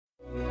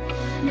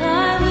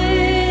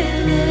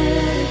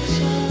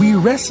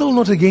wrestle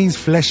not against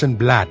flesh and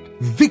blood.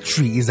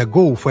 Victory is a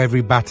goal for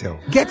every battle.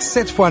 Get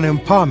set for an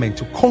empowerment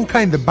to conquer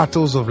in the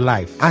battles of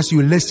life as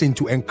you listen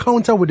to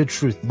Encounter with the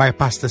Truth by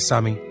Pastor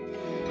Sammy.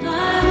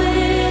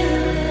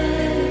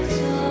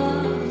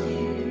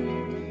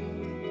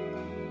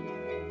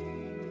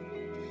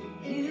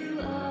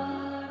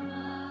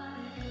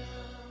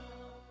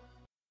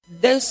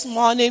 This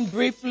morning,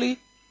 briefly,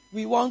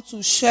 we want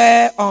to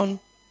share on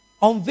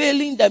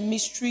unveiling the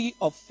mystery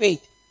of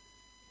faith.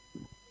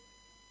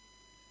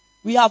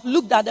 We have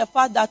looked at the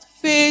fact that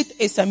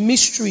faith is a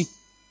mystery.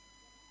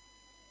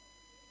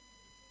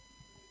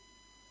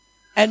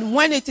 And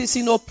when it is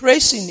in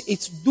operation,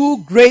 it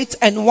do great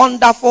and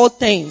wonderful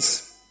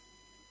things.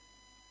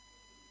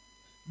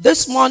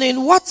 This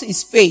morning, what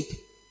is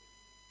faith?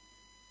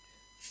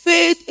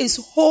 Faith is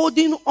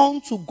holding on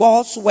to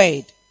God's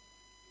word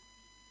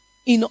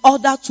in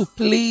order to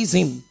please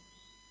Him.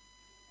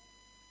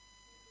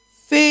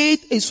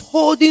 Faith is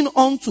holding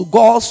on to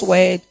God's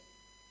word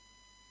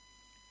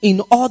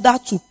in order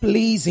to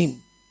please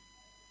Him.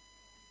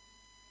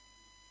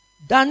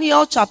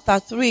 Daniel chapter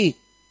 3,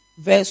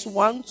 verse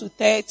 1 to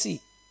 30.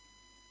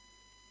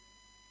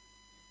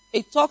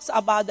 It talks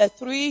about the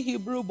 3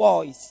 Hebrew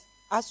boys,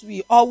 as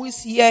we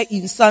always hear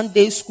in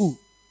Sunday school.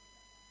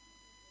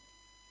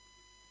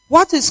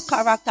 What is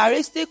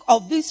characteristic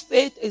of this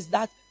faith is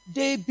that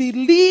they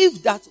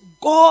believed that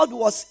God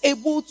was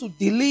able to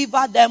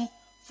deliver them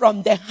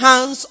from the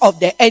hands of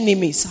the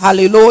enemies.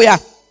 Hallelujah.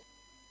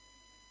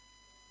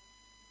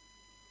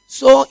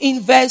 So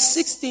in verse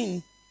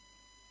 16,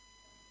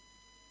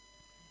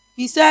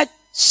 he said,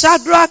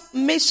 Shadrach,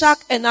 Meshach,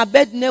 and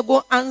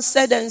Abednego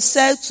answered and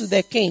said to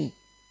the king,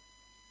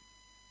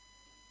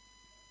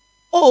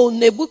 O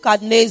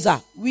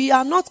Nebuchadnezzar, we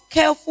are not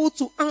careful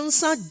to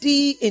answer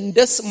thee in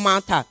this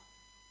matter.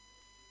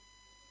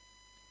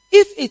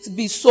 If it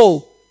be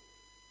so,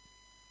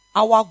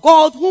 our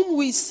God whom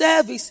we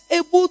serve is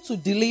able to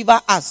deliver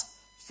us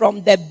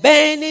from the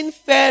burning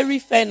fiery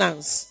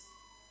furnace.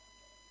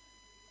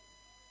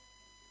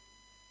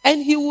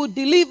 And he will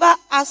deliver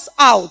us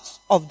out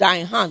of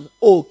thine hand,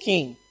 O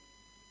king.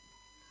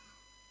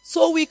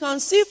 So we can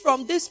see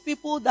from these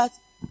people that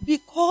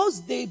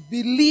because they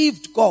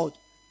believed God,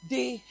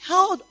 they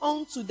held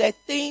on to the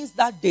things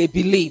that they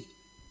believed.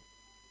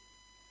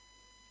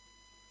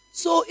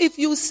 So if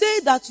you say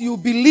that you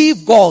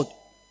believe God,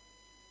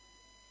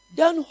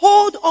 then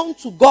hold on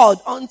to God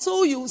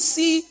until you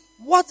see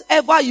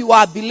whatever you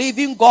are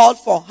believing God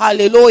for.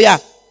 Hallelujah.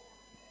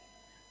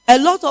 A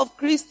lot of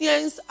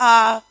Christians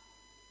are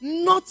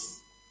not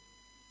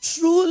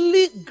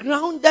truly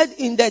grounded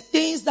in the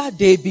things that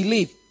they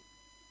believe.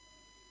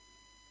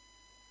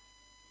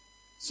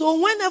 So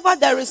whenever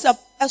there is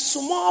a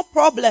small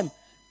problem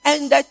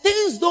and the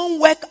things don't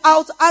work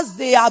out as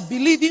they are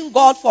believing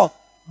God for,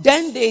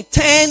 then they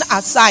turn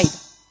aside.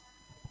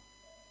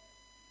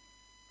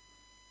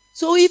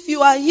 So if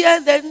you are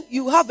here, then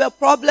you have a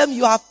problem,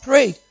 you have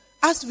prayed.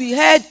 As we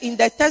heard in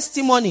the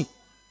testimony,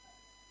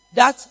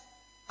 that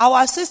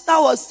our sister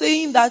was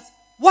saying that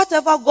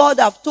whatever God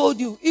have told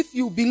you, if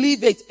you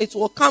believe it, it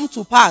will come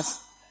to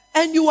pass.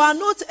 And you are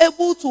not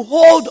able to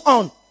hold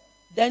on,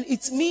 then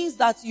it means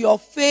that your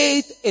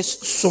faith is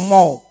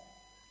small.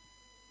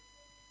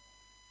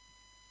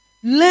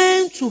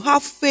 Learn to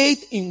have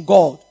faith in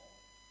God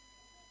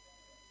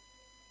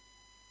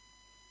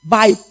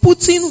by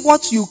putting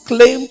what you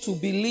claim to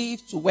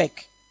believe to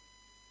work.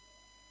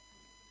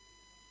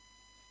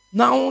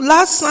 Now,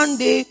 last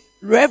Sunday,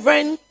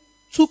 Reverend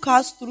took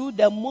us through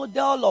the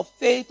model of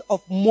faith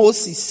of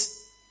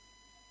Moses.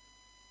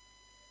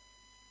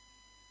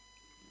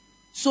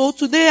 So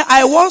today,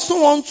 I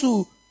also want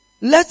to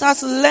let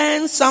us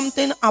learn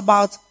something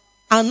about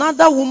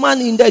another woman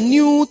in the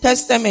New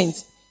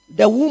Testament,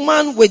 the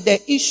woman with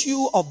the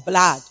issue of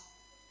blood.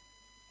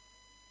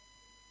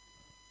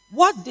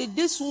 What did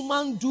this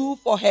woman do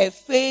for her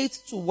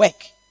faith to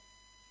work?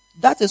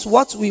 That is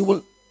what we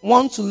will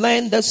want to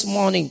learn this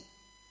morning.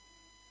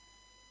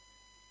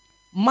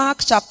 Mark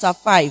chapter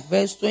 5,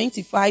 verse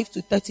 25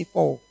 to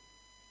 34.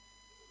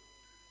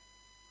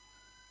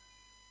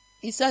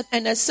 He said,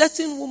 and a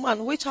certain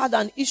woman which had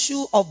an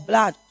issue of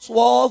blood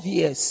 12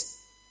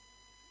 years,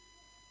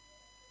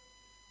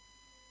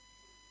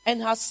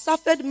 and has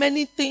suffered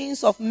many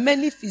things of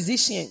many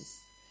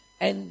physicians,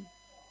 and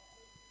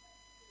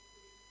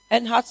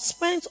had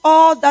spent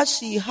all that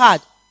she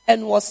had,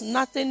 and was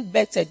nothing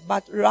bettered,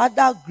 but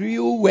rather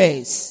grew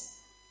worse.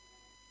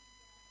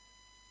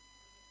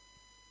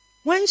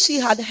 When she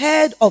had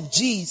heard of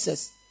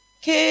Jesus,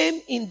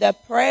 came in the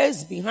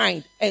press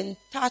behind, and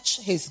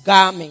touched his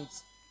garment.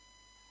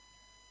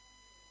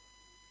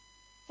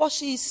 For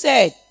she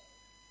said,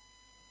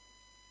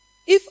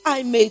 if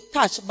I may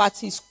touch but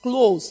his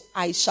clothes,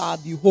 I shall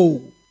be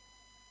whole.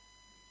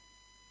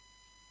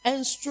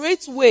 And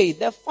straightway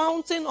the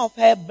fountain of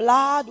her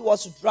blood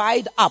was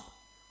dried up.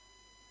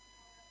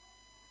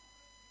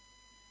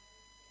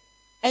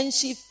 And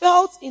she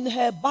felt in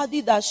her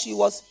body that she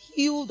was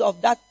healed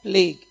of that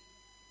plague.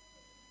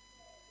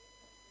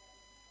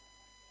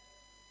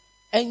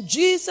 And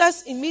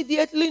Jesus,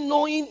 immediately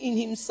knowing in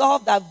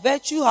himself that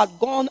virtue had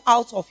gone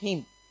out of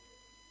him,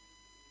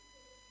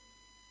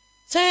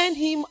 turned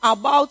him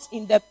about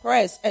in the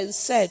press and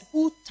said,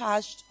 "Who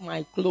touched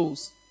my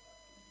clothes?"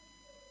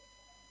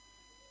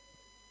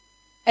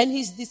 And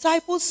his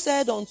disciples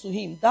said unto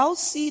him, "Thou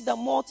see the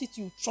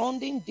multitude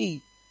thronging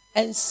thee,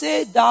 and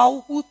say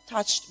thou, Who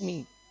touched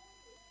me?"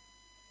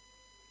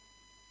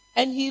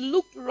 And he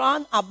looked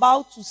round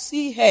about to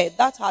see her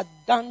that had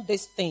done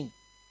this thing.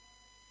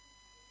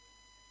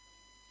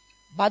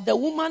 But the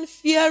woman,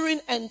 fearing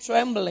and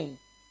trembling,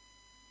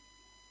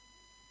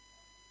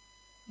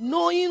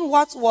 knowing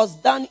what was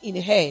done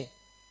in her,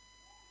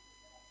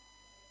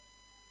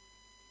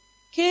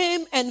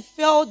 came and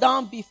fell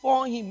down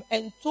before him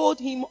and told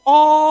him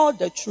all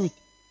the truth.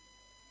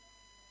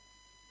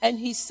 And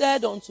he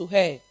said unto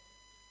her,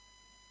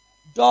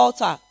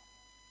 "Daughter,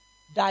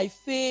 thy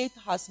faith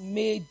has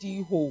made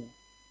thee whole.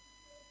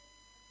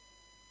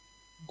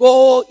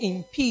 Go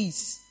in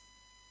peace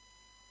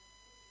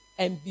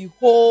and be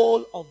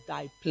whole of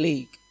thy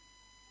plague."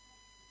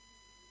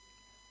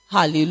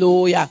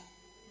 Hallelujah.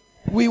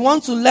 We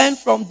want to learn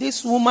from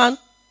this woman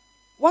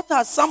what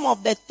are some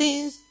of the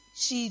things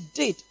she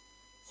did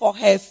for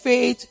her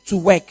faith to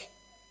work.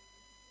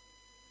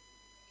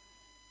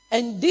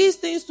 And these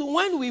things,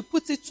 when we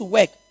put it to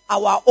work,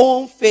 our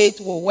own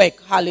faith will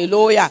work.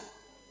 Hallelujah.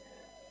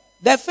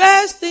 The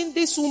first thing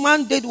this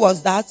woman did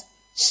was that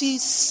she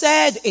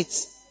said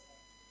it.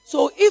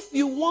 So if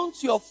you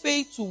want your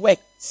faith to work,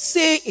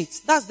 say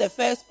it. That's the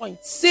first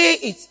point. Say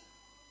it.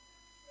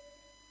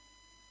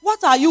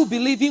 What are you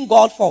believing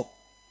God for?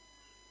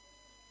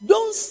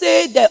 Don't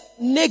say the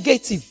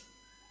negative.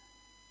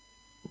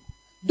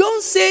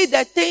 Don't say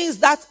the things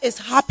that is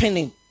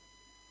happening.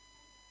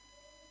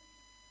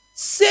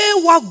 Say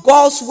what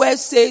God's word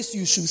says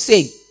you should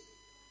say.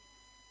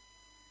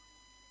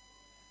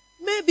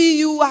 Maybe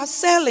you are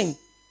selling.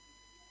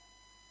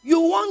 You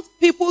want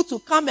people to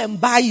come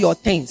and buy your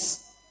things.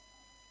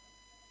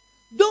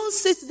 Don't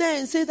sit there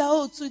and say that,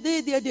 "Oh,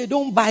 today they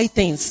don't buy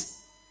things."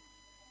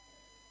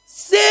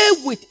 Say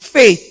with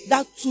faith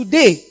that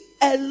today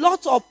a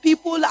lot of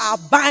people are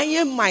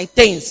buying my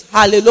things.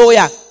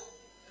 Hallelujah.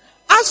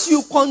 As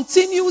you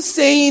continue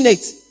saying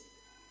it,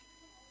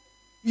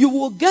 you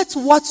will get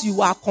what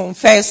you are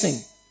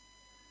confessing.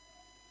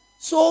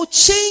 So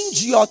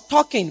change your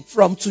talking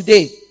from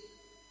today.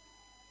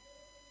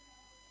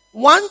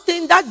 One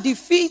thing that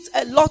defeats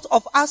a lot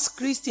of us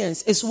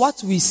Christians is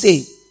what we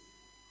say.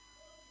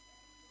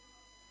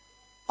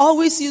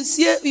 Always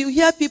you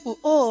hear people,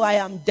 "Oh, I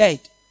am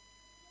dead."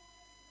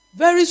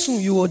 Very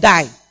soon you will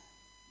die.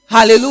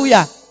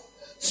 Hallelujah.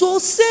 So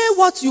say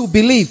what you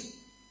believe.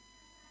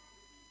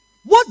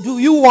 What do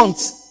you want?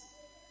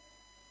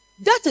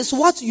 That is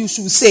what you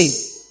should say.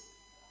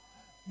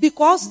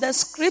 Because the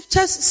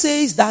scriptures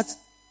says that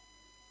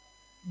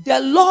the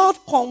Lord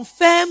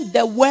confirmed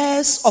the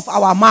words of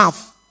our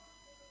mouth.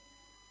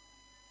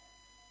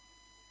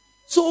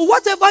 So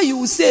whatever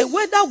you say,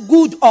 whether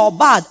good or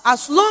bad,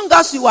 as long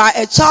as you are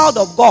a child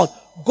of God,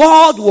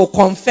 God will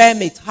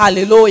confirm it.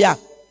 Hallelujah.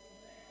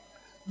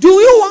 Do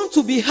you want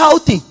to be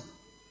healthy?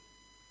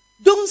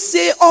 Don't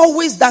say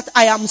always that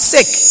I am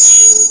sick.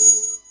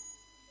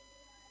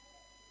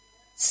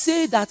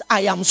 Say that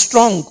I am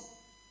strong.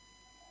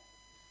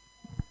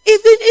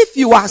 Even if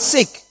you are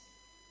sick,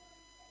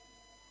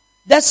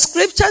 the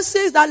scripture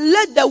says that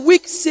let the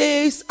weak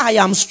say, "I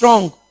am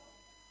strong."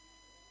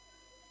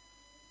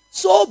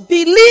 So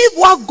believe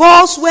what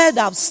God's word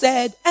have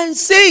said and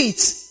say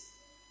it.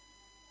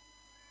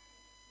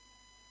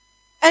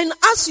 And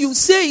as you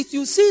say it,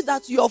 you see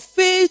that your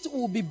faith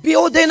will be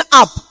building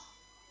up.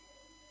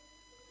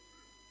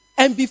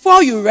 And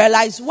before you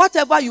realize,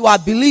 whatever you are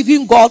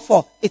believing God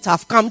for, it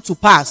have come to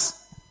pass.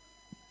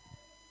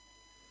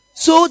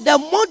 So the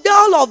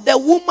model of the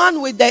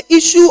woman with the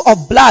issue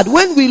of blood,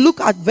 when we look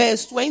at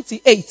verse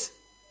 28,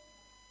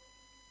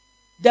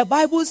 the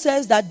Bible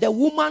says that the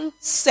woman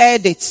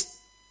said it.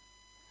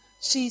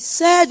 She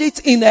said it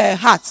in her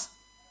heart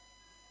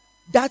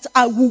that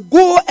I will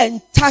go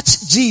and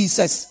touch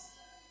Jesus.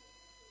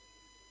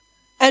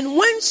 And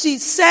when she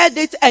said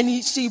it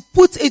and she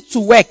put it to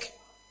work,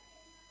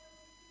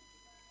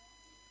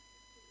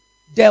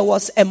 there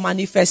was a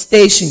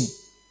manifestation.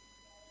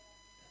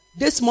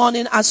 This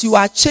morning, as you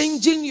are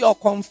changing your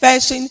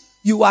confession,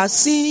 you are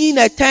seeing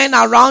a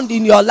turnaround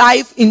in your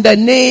life in the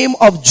name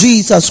of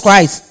Jesus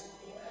Christ.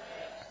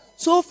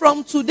 So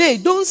from today,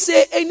 don't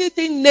say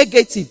anything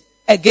negative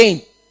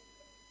again.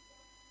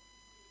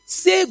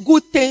 Say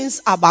good things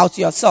about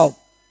yourself.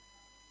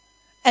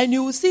 And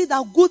you will see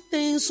that good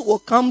things will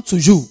come to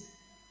you.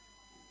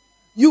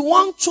 You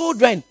want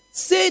children.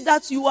 Say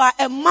that you are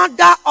a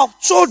mother of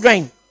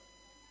children.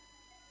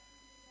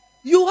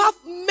 You have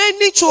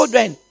many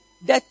children.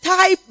 The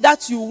type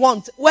that you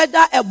want,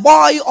 whether a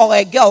boy or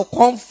a girl,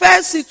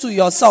 confess it to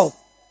yourself.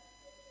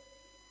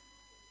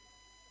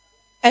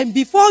 And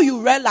before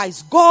you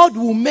realize, God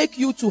will make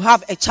you to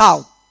have a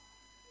child.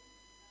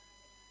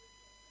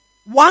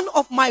 One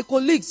of my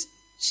colleagues,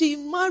 She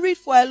married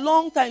for a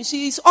long time.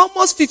 She is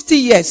almost 50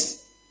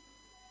 years.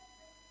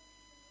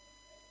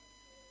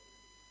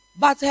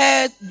 But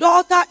her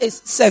daughter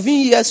is 7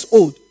 years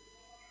old.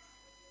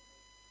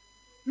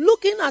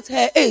 Looking at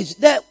her age,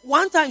 that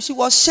one time she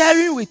was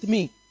sharing with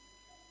me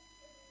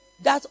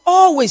that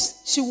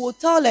always she will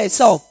tell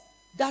herself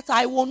that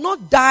I will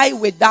not die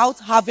without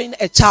having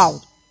a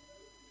child.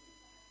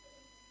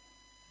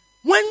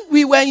 When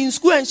we were in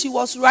school and she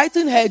was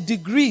writing her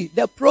degree,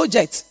 the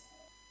project,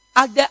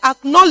 at the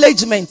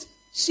acknowledgement,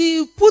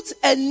 she put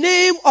a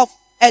name of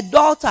a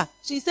daughter.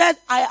 She said,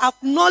 I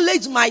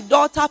acknowledge my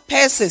daughter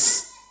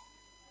Persis.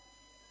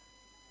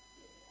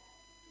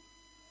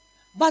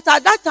 But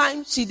at that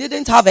time, she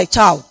didn't have a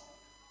child.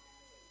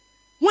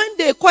 When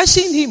they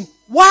questioned him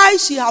why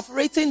she have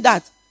written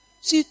that,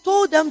 she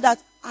told them that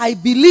I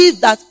believe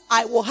that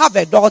I will have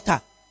a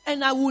daughter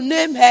and I will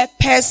name her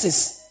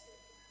Persis.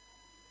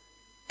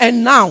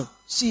 And now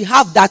she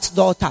have that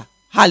daughter.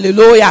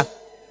 Hallelujah.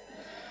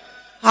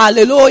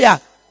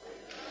 Hallelujah.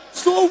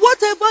 So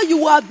whatever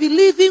you are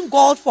believing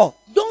God for,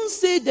 don't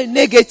say the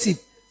negative.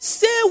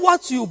 Say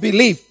what you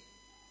believe.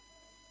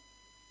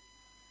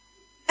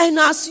 And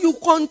as you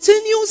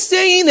continue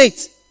saying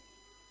it,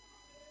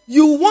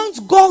 you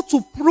want God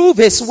to prove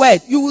His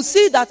word. You will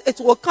see that it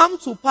will come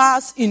to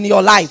pass in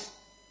your life.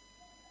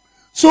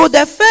 So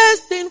the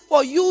first thing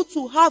for you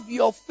to have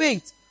your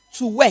faith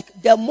to work,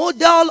 the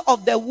model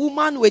of the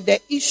woman with the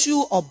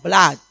issue of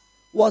blood,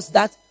 was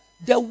that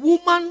the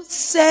woman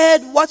said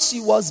what she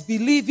was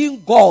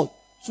believing God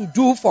to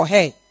do for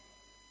her.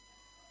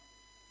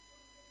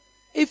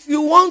 If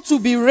you want to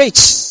be rich,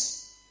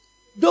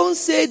 don't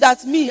say that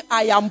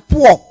I am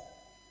poor.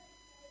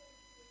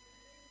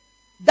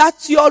 That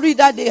theory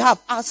that they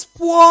have, as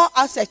poor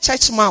as a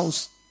church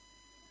mouse.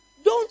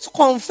 Don't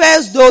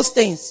confess those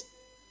things.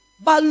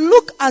 But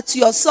look at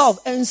yourself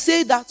and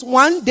say that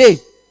one day,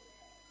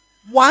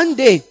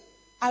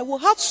 I will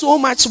have so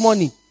much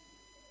money.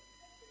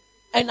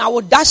 And I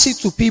will dash it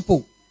to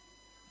people.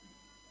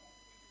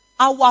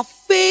 Our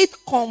faith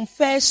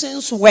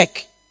confessions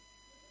work.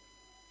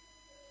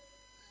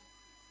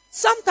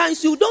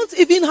 Sometimes you don't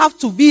even have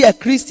to be a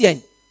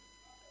Christian.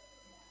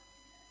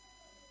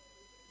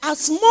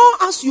 As more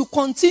as you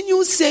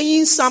continue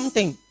saying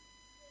something,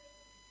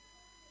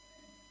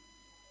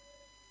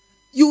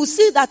 you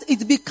see that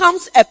it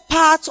becomes a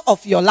part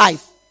of your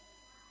life.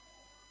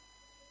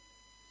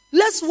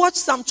 Let's watch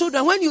some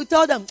children. When you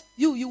tell them,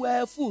 you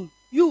were a fool.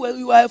 You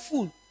were a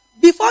fool.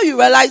 Before you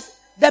realize,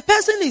 the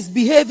person is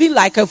behaving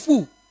like a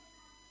fool.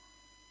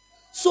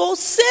 So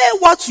say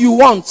what you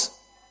want.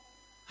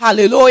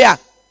 Hallelujah.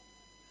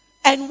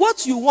 And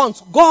what you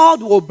want,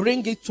 God will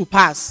bring it to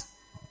pass.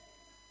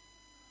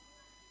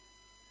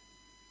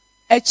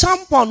 A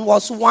Champon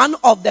was one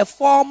of the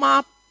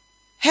former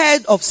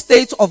head of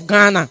state of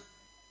Ghana.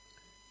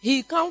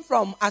 He come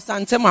from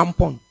Asante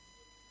Mampon.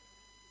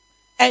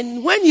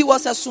 And when he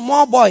was a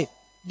small boy,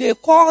 they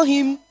call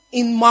him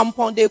in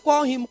Mampon, they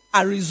call him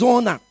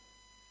Arizona.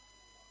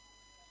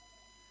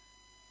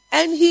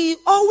 And he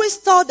always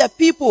told the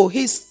people,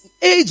 his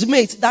age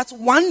mate, that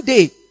one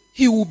day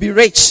he will be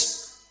rich.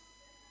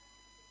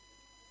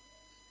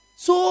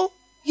 So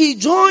he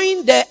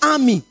joined the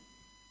army.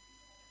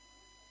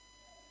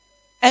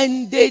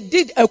 And they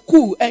did a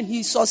coup and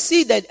he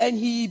succeeded and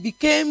he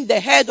became the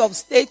head of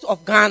state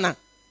of Ghana.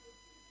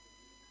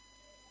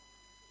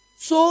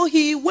 So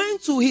he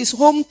went to his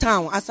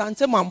hometown,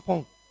 Asante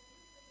Mampong.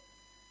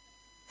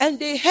 And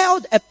they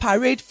held a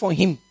parade for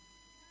him.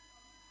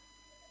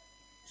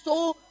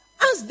 So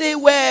as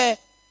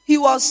he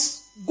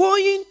was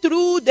going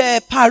through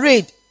the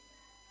parade,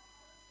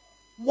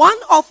 one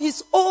of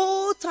his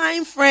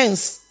old-time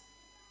friends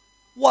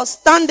was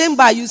standing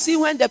by. You see,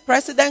 when the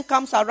president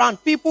comes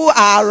around, people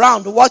are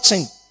around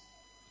watching.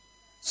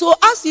 So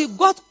as he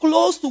got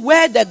close to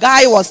where the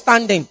guy was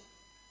standing,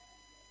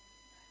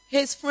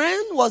 his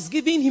friend was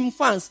giving him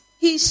fans.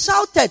 He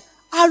shouted,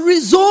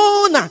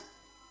 Arizona!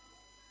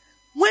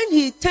 When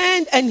he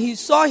turned and he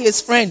saw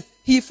his friend,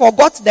 he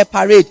forgot the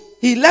parade.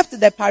 He left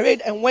the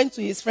parade and went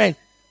to his friend.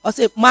 I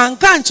said, man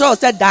can't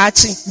said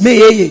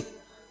dachi.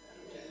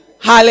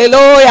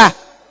 Hallelujah.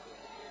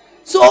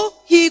 So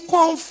he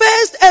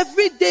confessed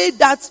every day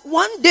that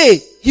one day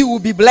he will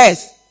be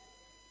blessed.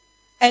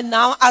 And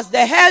now as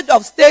the head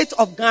of state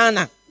of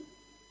Ghana,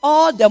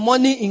 all the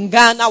money in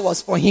Ghana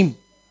was for him.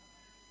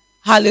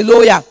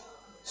 Hallelujah.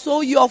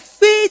 So your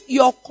faith,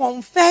 your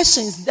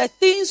confessions, the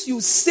things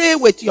you say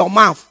with your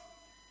mouth,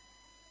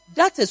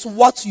 that is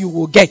what you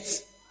will get.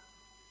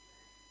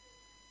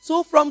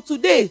 So from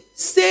today,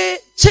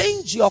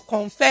 change your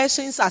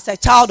confessions as a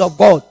child of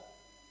God.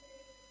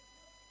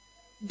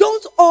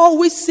 Don't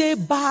always say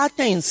bad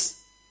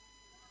things.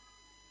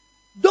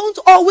 Don't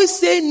always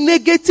say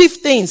negative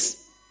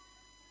things.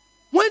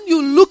 When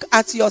you look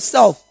at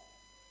yourself,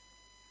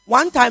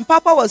 one time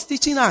Papa was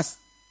teaching us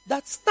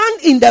that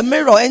stand in the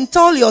mirror and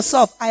tell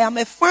yourself, I am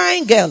a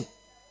fine girl.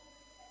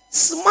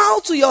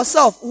 Smile to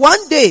yourself.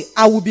 One day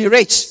I will be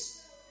rich.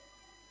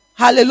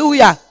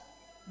 Hallelujah.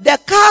 The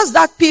cars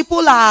that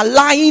people are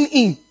lying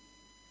in,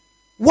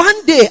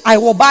 One day I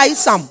will buy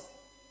some.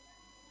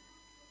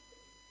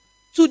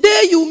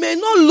 Today you may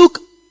not look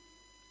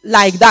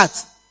like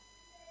that.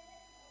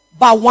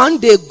 But one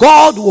day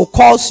God will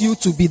cause you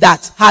to be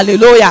that.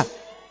 Hallelujah.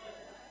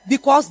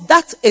 Because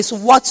that is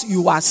what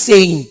you are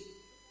saying.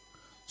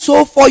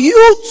 So for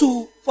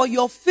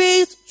your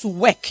faith to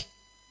work,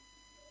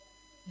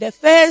 the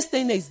first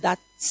thing is that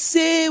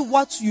say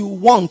what you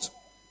want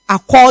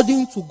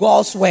according to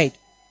God's word.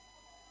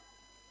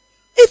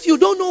 If you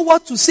don't know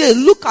what to say,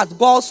 look at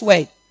God's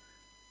word.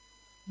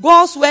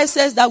 God's word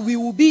says that we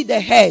will be the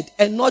head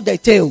and not the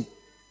tail.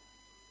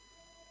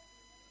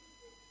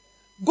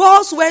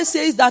 God's word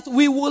says that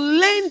we will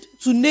lend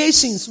to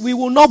nations, we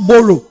will not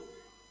borrow.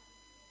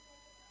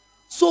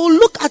 So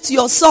look at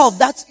yourself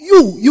that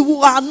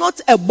you are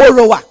not a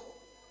borrower.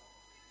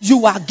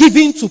 You are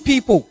giving to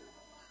people.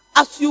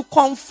 As you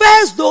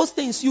confess those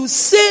things, you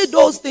say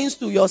those things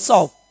to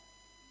yourself,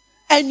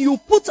 and you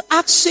put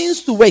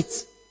actions to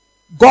it,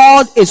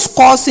 God is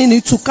causing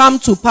it to come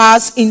to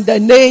pass in the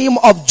name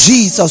of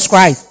Jesus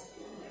Christ.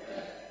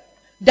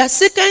 The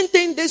second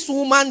thing this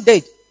woman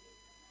did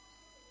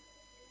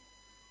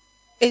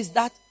is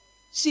that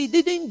she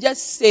didn't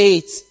just say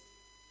it.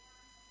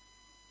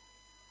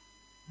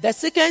 The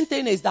second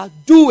thing is that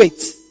do it.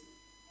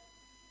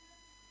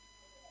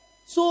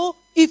 So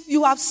if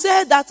you have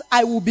said that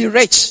I will be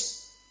rich,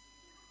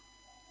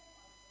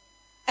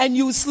 and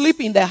you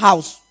sleep in the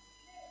house,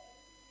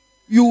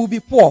 you will be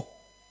poor.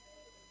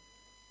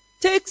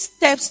 Take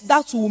steps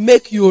that will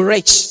make you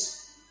rich.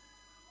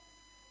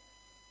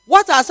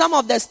 What are some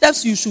of the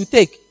steps you should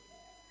take?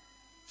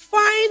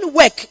 Find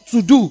work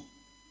to do.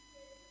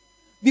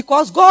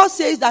 Because God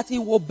says that He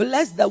will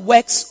bless the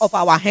works of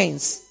our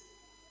hands.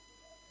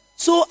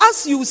 So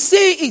as you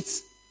say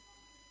it,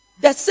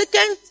 the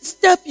second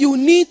step you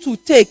need to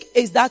take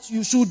is that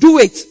you should do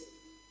it.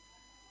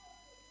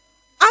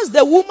 As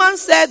the woman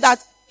said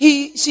that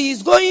she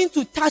is going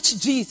to touch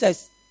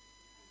Jesus.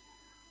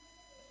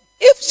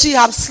 If she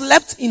had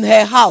slept in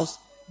her house,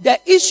 the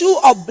issue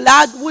of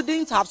blood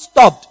wouldn't have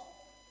stopped.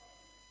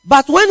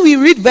 But when we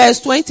read verse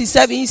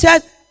 27, he said,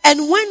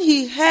 and when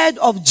he heard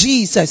of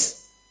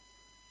Jesus,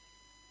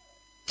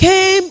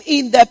 came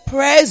in the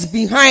press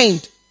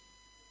behind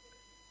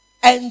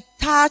and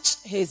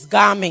touched his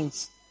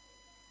garments.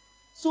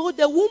 So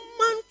the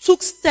woman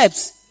took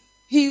steps.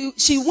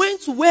 She went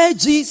to where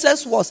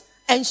Jesus was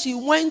and she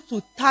went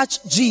to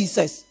touch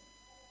Jesus.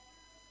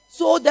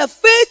 So the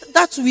faith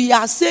that we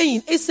are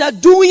saying is a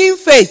doing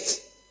faith.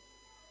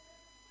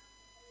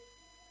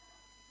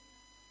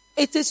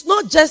 It is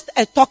not just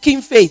a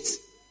talking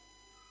faith.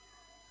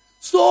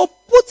 So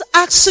put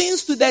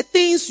actions to the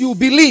things you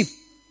believe.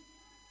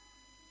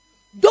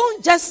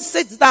 Don't just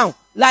sit down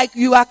like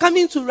you are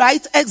coming to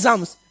write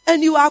exams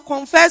and you are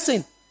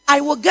confessing,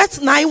 I will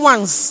get 9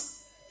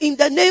 ones. In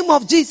the name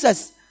of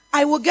Jesus,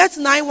 I will get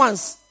 9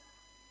 ones.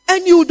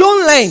 And you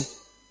don't learn.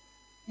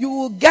 You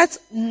will get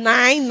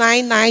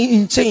 999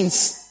 in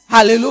chains.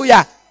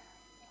 Hallelujah.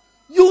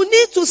 You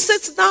need to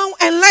sit down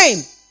and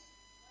learn.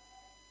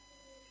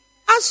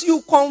 As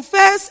you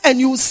confess and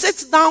you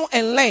sit down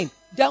and learn,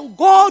 then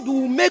God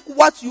will make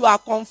what you are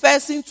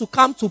confessing to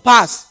come to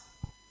pass.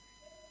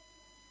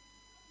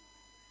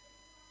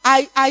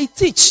 I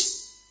teach.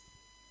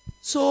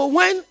 So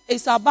when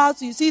it's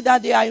about, you see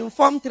that they are in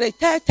Form 3,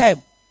 third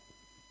term,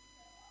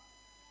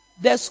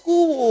 the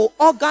school will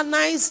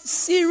organize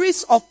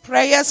series of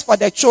prayers for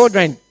the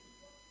children.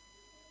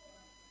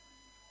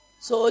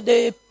 So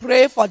they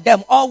pray for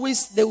them.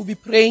 Always they will be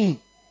praying.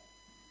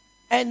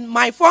 And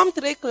my Form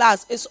 3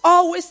 class is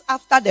always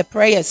after the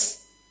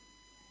prayers.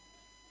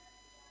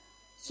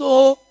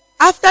 So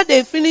after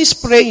they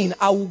finish praying,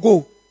 I will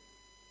go.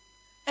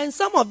 And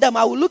some of them,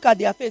 I will look at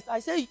their face. I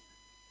say,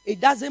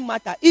 it doesn't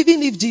matter.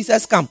 Even if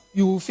Jesus comes,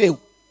 you will fail.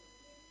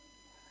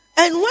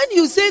 And when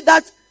you say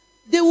that,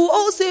 they will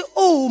all say,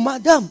 oh,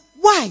 madam,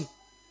 why?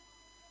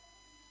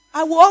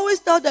 I will always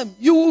tell them,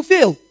 you will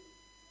fail.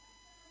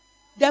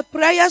 The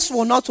prayers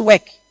will not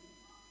work.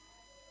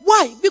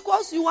 Why?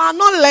 Because you are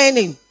not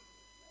learning.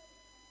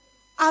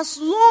 As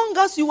long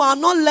as you are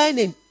not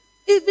learning,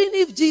 even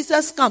if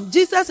Jesus comes,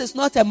 Jesus is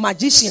not a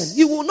magician.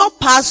 He will not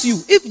pass you.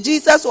 If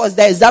Jesus was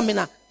the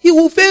examiner, he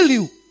will fail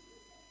you.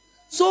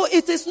 So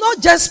it is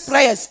not just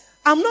prayers.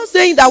 I'm not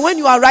saying that when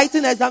you are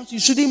writing exams, you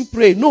shouldn't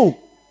pray. No.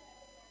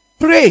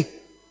 Pray.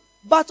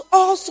 But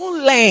also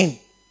learn.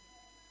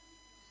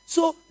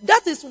 So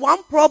that is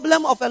one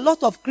problem of a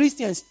lot of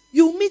Christians.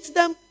 You meet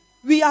them,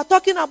 we are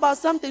talking about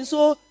something.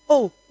 So,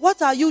 oh,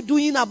 what are you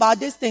doing about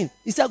this thing?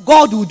 He said,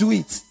 God will do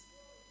it.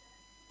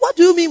 What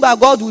do you mean by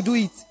God will do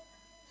it?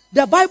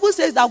 The Bible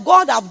says that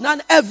God has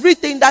done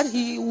everything that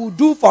he will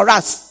do for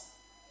us.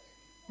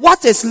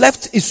 What is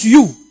left is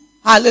you.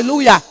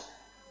 Hallelujah.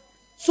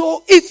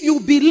 So if you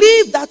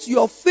believe that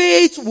your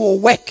faith will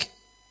work,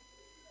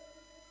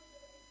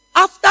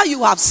 after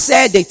you have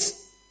said it,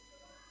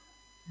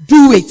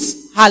 do it.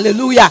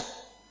 Hallelujah.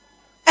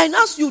 And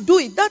as you do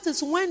it, that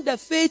is when the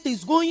faith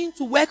is going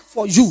to work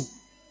for you.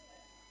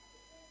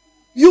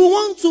 You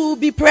want to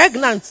be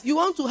pregnant. You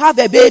want to have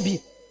a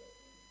baby.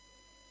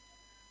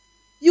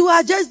 You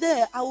are just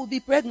there. I will be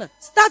pregnant.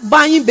 Start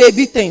buying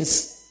baby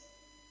things.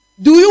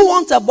 Do you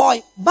want a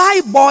boy? Buy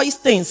boys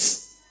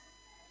things.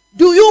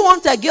 Do you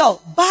want a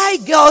girl? Buy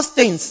girls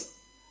things.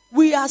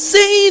 We are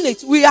saying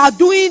it. We are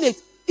doing it.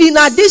 In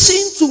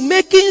addition to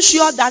making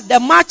sure that the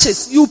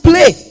matches you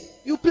play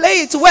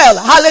it well.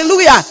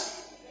 Hallelujah.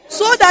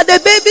 So that the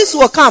babies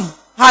will come.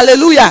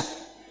 Hallelujah.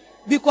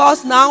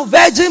 Because now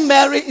Virgin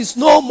Mary is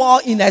no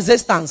more in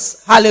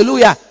existence.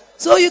 Hallelujah.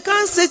 So you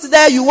can't sit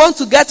there, you want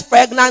to get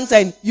pregnant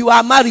and you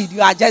are married,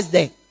 you are just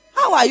there.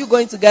 How are you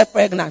going to get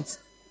pregnant?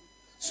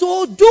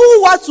 So do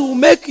what will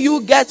make you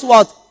get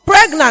what?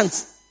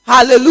 Pregnant.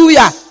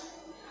 Hallelujah.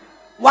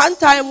 One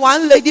time,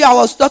 one lady I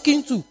was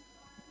talking to,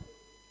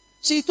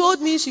 she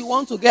told me she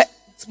wants to get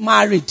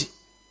married.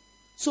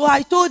 So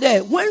I told her,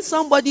 when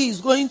somebody is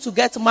going to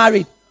get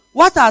married,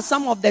 what are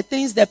some of the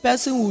things the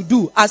person will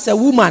do as a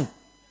woman?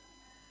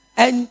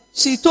 And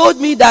she told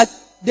me that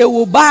they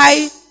will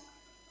buy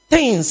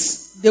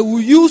things they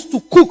will use to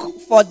cook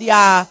for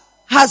their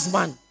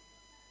husband.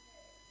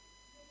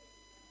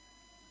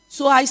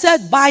 So I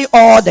said, buy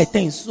all the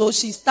things. So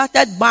she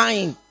started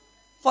buying.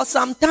 For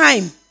some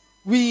time,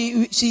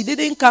 she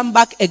didn't come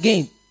back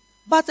again.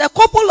 But a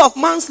couple of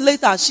months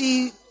later,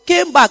 she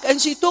came back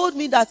and she told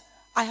me that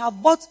I have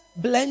bought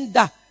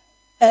blender,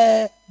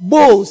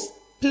 bowls,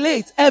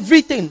 plates,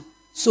 everything.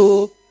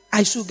 So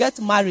I should get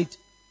married.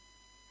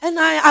 And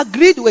I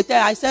agreed with her.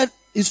 I said,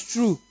 it's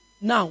true.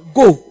 Now,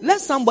 go. Let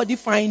somebody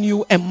find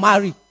you and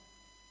marry.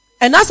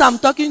 And as I'm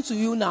talking to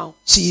you now,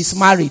 she is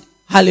married.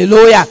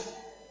 Hallelujah.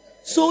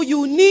 So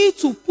you need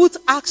to put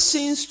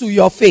actions to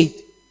your faith.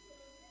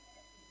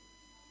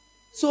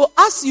 So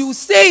as you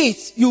say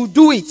it, you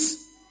do it.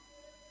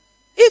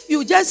 If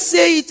you just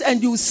say it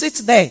and you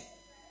sit there,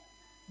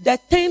 the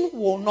thing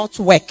will not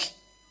work.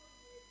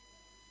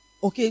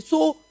 Okay,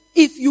 so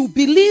if you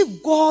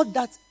believe God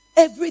that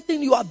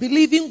everything you are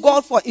believing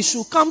God for, it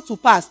should come to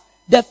pass.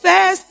 The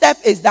first step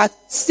is that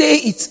say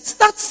it.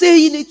 Start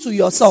saying it to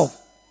yourself.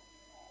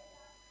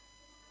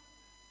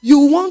 You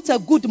want a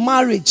good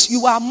marriage.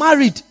 You are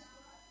married.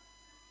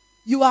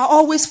 You are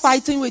always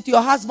fighting with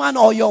your husband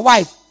or your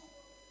wife.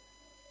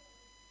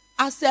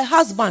 As a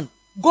husband,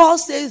 God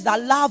says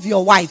that love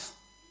your wife.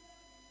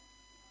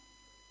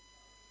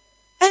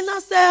 And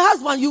as a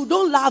husband, you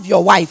don't love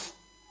your wife,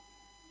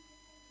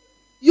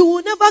 you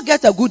will never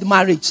get a good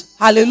marriage.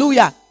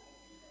 Hallelujah.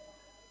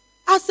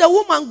 As a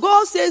woman,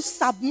 God says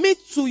submit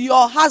to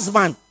your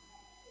husband.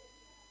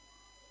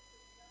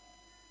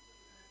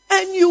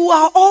 And you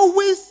are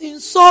always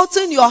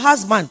insulting your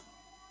husband.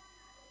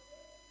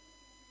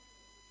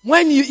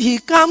 When he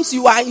comes,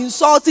 you are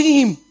insulting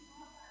him.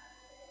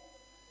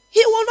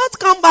 He will not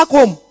come back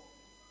home.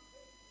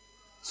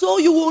 So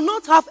you will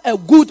not have a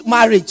good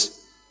marriage.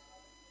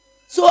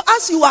 So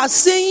as you are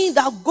saying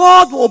that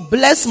God will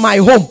bless my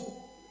home,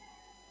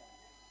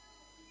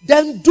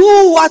 then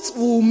do what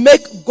will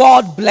make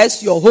God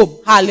bless your home.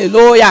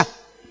 Hallelujah.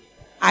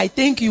 I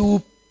think you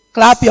will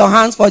clap your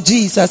hands for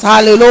Jesus.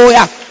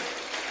 Hallelujah.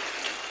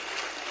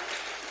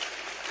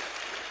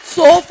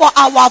 So for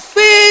our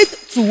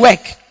faith to work,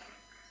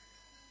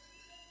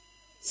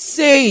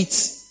 say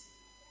it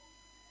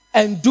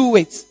and do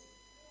it.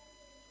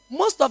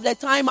 Most of the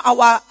time,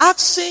 our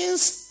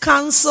actions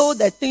cancel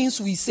the things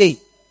we say.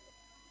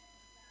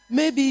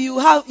 Maybe you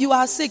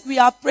are sick, we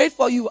have prayed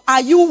for you.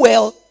 Are you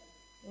well?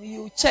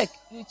 You check.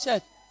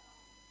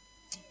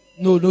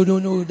 No,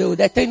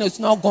 the thing is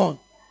not gone.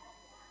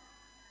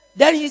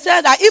 Then he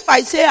said that if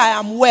I say I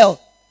am well,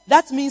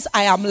 that means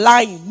I am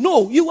lying.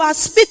 No, you are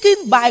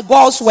speaking by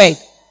God's word.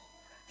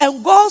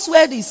 And God's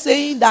word is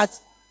saying that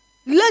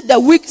let the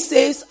weak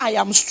say I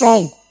am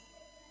strong.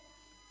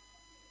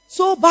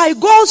 So by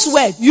God's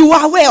word, you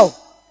are well.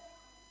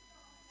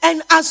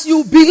 And as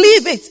you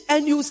believe it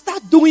and you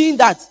start doing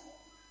that,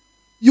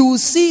 you will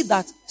see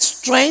that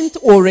strength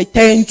will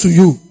return to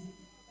you.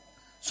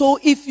 So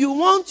if you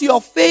want your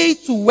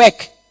faith to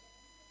work,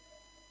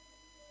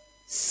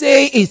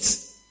 say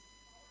it.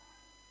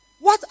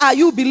 What are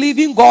you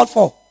believing God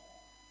for?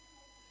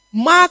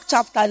 Mark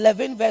chapter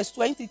 11 verse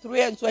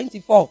 23 and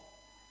 24.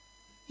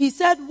 He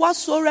said,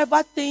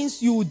 whatsoever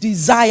things you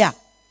desire,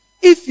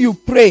 if you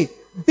pray,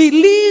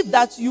 believe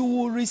that you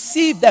will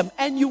receive them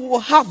and you will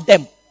have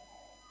them.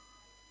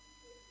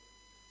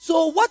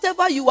 So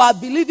whatever you are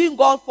believing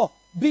God for,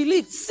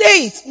 believe.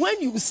 Say it.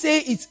 When you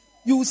say it,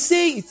 you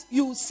say it.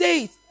 You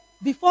say it.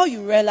 Before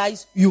you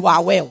realize you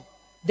are well,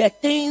 the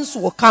things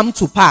will come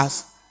to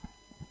pass.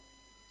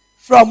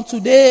 From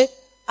today,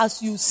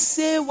 as you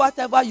say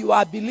whatever you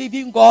are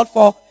believing God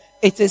for,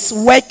 it is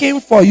working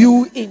for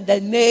you in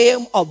the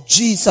name of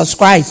Jesus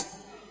Christ.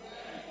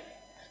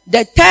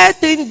 The third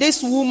thing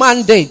this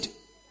woman did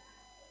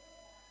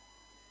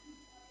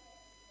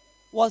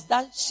was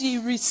that she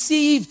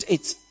received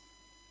it.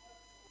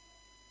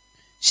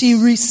 She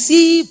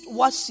received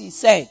what she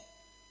said.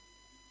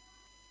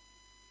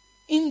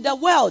 In the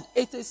world,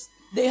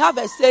 they have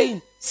a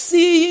saying,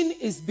 seeing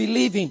is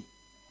believing.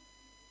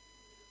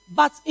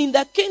 But in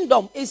the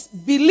kingdom,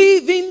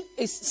 believing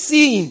is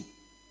seeing.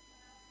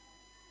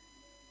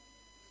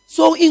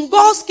 So in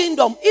God's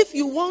kingdom, if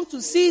you want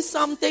to see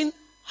something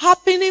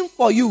happening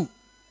for you,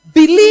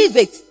 believe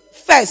it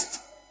first.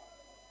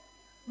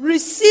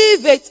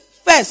 Receive it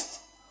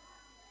first.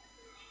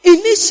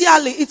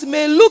 Initially, it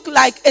may look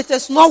like it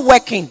is not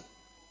working.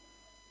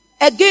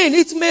 Again,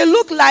 it may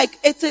look like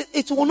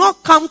it will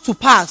not come to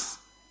pass.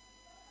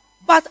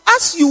 But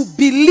as you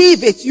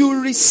believe it,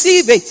 you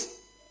receive it,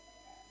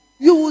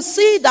 you will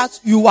see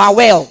that you are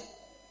well.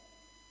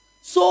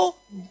 So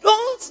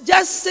don't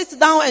just sit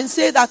down and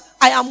say that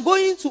I am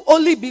going to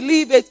only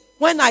believe it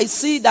when I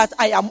see that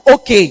I am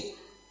okay.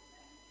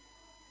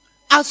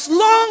 As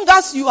long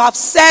as you have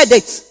said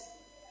it,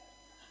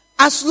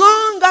 as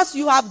long as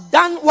you have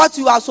done what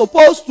you are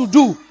supposed to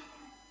do,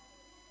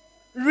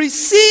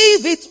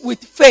 receive it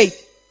with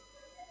faith.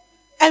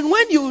 And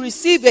when you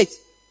receive it,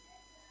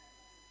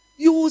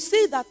 you will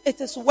see that it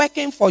is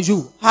working for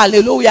you.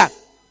 Hallelujah.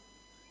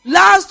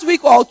 Last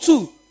week or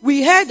two,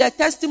 we heard a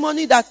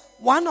testimony that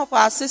one of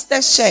our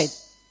sisters shared.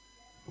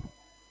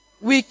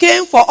 We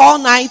came for all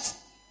night.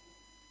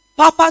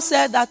 Papa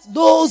said that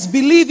those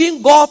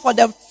believing God for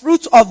the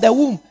fruit of the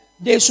womb,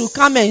 they should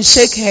come and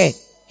shake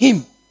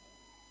him.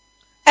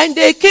 And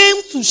they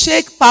came to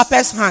shake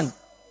Papa's hand.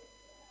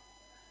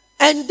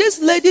 And this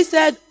lady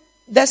said,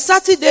 the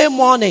Saturday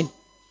morning,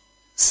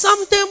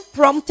 something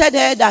prompted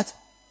her that,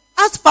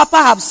 as Papa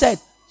have said,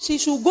 she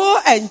should go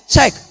and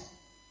check.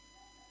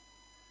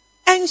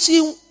 And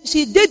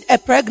she did a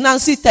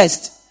pregnancy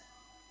test.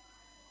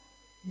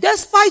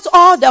 Despite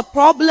all the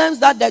problems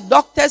that the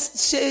doctors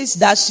says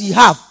that she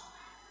have,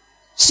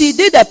 she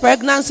did a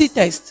pregnancy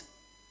test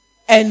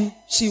and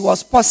she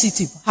was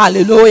positive.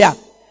 Hallelujah.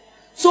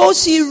 So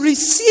she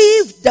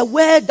received the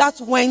word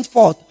that went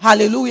forth.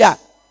 Hallelujah.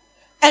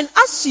 And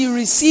as she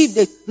received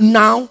it,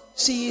 now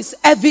she is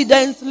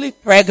evidently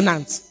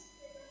pregnant.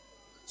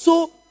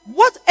 So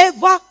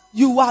whatever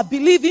you are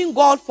believing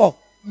God for,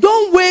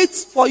 don't wait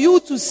for you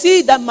to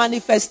see the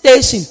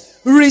manifestation.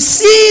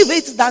 Receive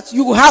it that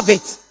you have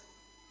it,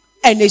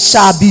 and it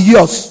shall be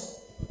yours.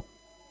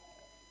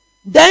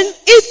 Then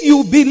if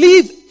you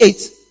believe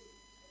it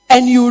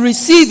and you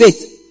receive it,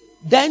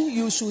 then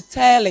you should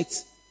tell it.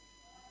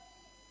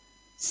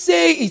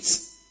 Say it.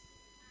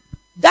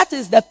 That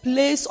is the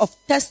place of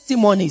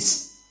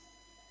testimonies.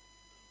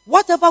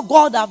 Whatever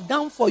God have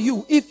done for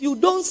you, if you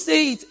don't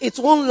say it, it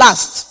won't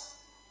last.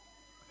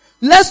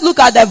 Let's look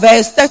at the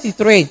verse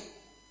 33.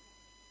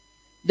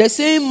 The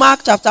same Mark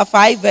chapter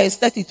 5 verse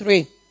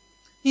 33.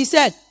 He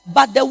said,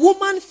 but the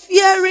woman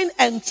fearing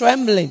and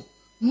trembling,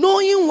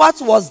 knowing what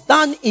was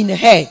done in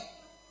her,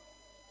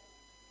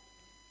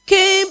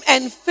 came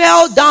and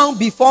fell down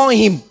before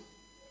him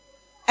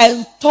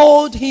and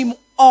told him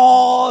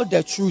all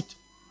the truth.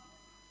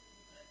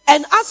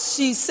 And as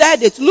she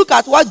said it, look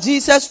at what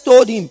Jesus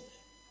told him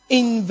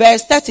in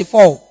verse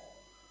 34.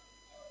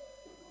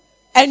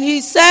 And he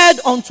said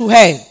unto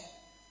her,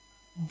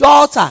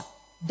 daughter,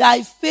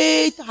 thy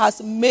faith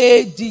has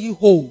made thee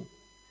whole.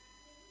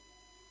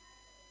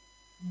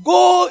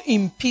 Go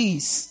in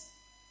peace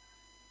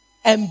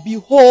and be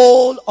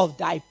whole of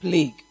thy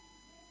plague.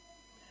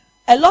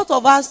 A lot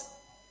of us,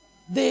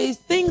 they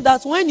think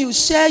that when you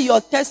share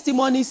your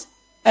testimonies,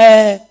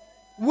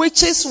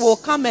 witches will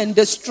come and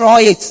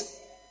destroy it.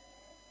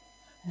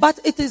 But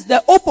it is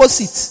the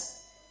opposite.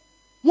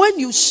 When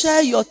you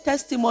share your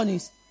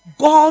testimonies,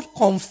 God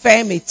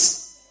confirms it.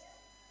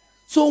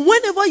 So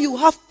whenever you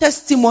have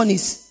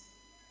testimonies,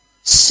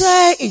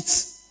 share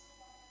it.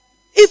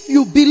 If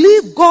you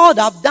believe God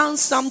have done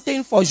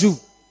something for you,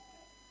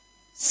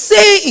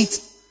 say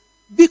it.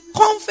 Be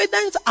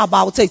confident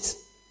about it.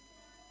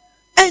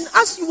 And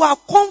as you are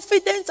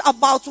confident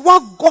about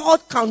what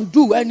God can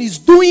do and is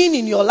doing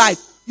in your life,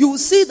 you will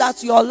see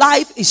that your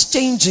life is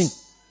changing.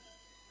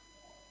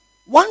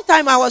 One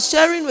time I was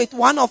sharing with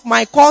one of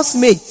my course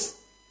mates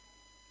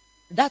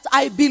that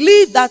I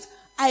believe that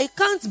I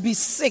can't be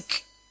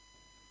sick.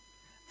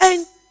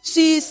 And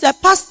she is a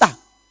pastor.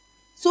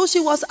 So she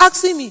was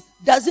asking me,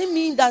 does it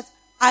mean that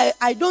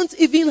I don't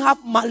even have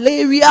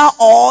malaria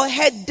or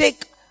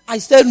headache? I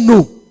said,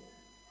 no.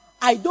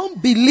 I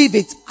don't believe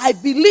it. I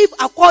believe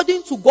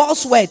according to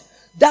God's word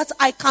that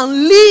I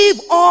can live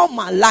all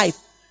my life.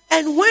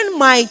 And when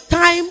my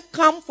time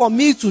comes for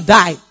me to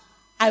die,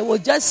 I will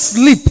just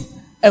sleep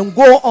and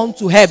go on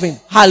to heaven.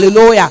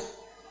 Hallelujah.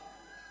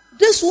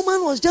 This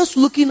woman was just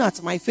looking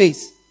at my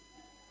face.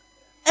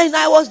 And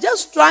I was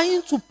just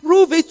trying to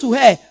prove it to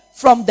her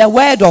from the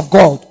word of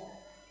God.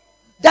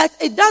 That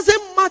it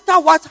doesn't matter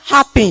what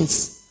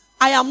happens.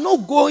 I am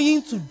not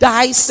going to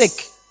die sick.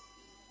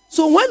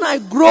 So when I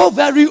grow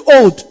very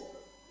old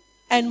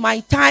and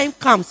my time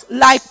comes,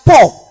 like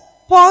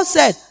Paul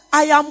said,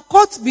 I am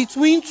caught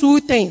between two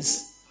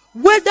things.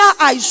 Whether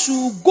I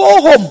should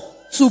go home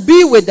to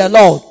be with the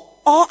Lord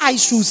or I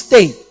should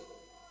stay.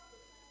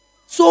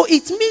 So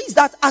it means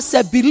that as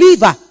a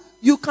believer,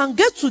 you can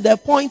get to the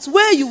point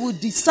where you will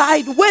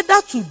decide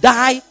whether to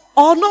die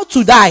or not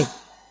to die.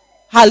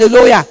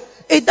 Hallelujah.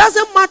 It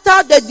doesn't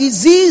matter the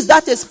disease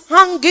that is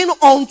hanging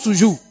on to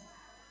you.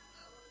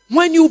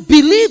 When you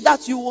believe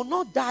that you will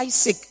not die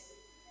sick,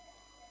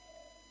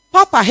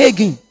 Papa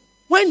Hagin,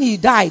 when he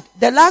died,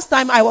 the last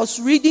time I was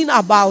reading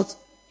about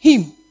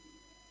him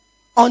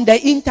on the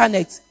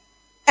internet,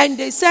 and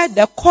they said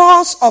the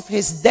cause of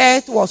his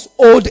death was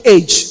old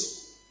age.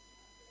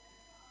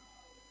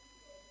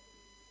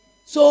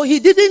 So he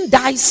didn't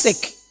die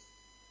sick.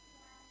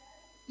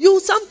 You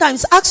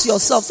sometimes ask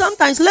yourself,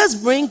 sometimes let's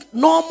bring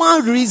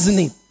normal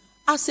reasoning.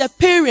 As a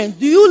parent,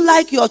 do you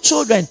like your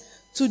children?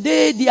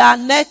 Today their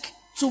neck,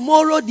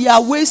 tomorrow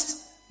their waist,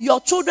 your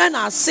children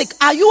are sick.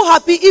 Are you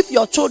happy if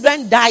your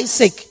children die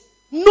sick?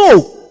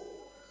 No.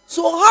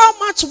 So how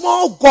much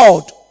more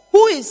God,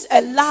 who is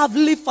a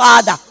lovely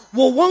father,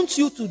 will want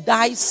you to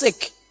die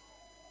sick?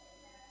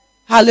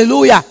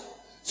 Hallelujah.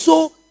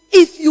 So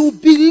if you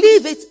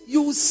believe it,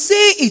 you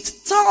say it,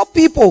 tell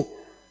people.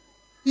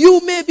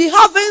 You may be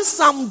having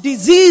some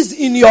disease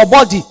in your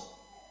body,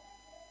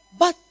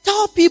 but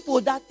tell people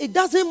that it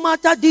doesn't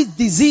matter this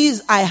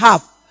disease I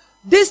have.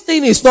 This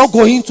thing is not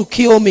going to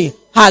kill me.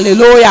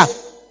 Hallelujah.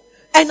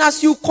 And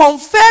as you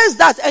confess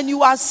that and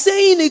you are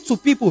saying it to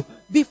people,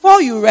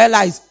 before you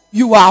realize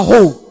you are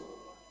whole.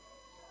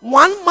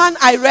 One man,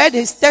 I read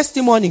his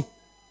testimony.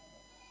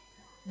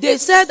 They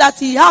said that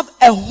he had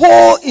a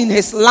hole in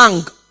his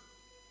lung.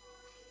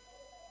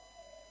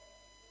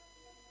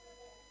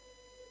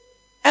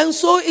 And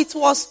so it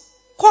was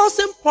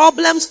causing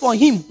problems for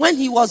him when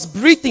he was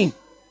breathing.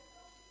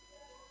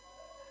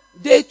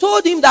 They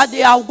told him that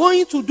they are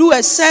going to do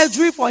a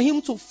surgery for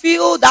him to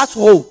fill that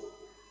hole.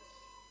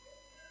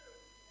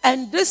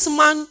 And this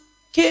man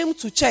came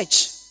to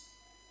church.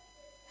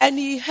 And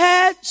he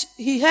heard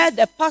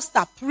the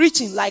pastor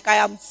preaching like I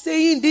am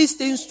saying these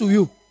things to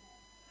you.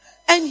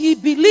 And he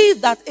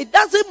believed that it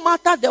doesn't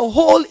matter the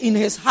hole in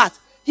his heart.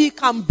 He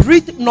can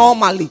breathe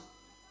normally.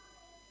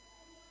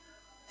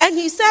 And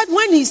he said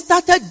when he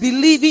started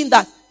believing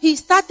that, he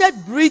started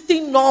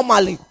breathing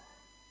normally.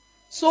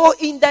 So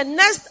in the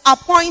next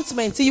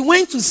appointment, he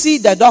went to see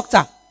the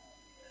doctor.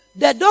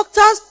 The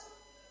doctors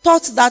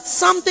thought that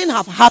something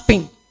had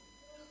happened.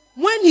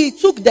 When he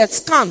took the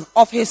scan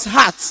of his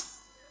heart,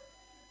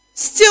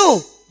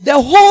 still the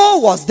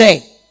hole was there.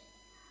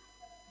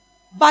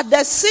 But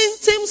the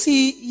symptoms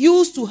he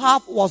used to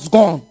have was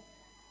gone.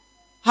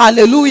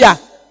 Hallelujah.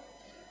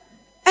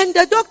 And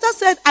the doctor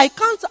said, I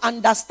can't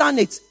understand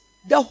it.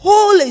 The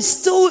hole is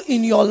still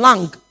in your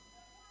lung,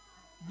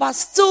 but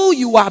still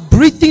you are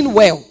breathing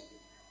well.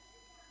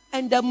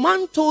 And the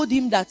man told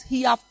him that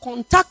he have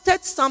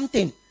contacted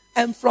something,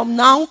 and from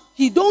now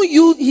he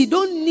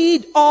don't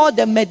need all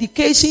the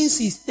medications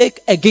he take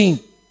again.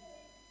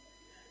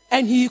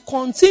 And he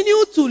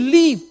continued to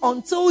live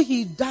until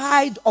he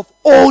died of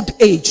old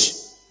age.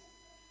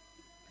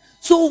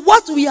 So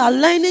what we are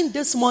learning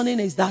this morning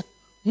is that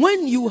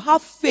when you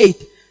have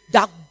faith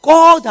that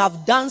God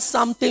have done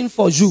something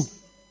for you,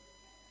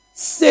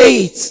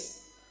 say it.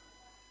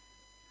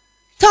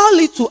 Tell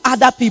it to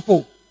other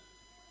people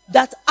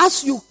that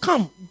as you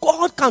come,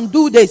 God can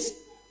do this.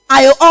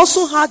 I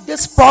also had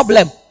this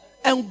problem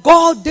and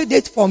God did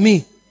it for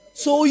me.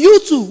 So you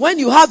too, when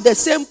you have the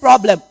same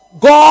problem,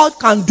 God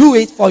can do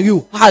it for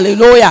you.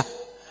 Hallelujah.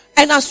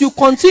 And as you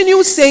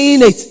continue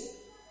saying it,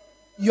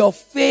 your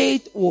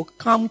faith will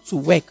come to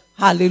work.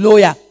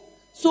 Hallelujah.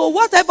 So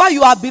whatever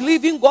you are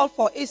believing God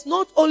for, it's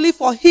not only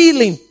for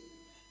healing.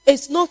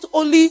 It's not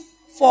only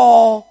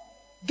for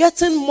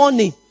getting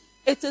money.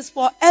 It is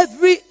for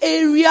every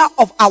area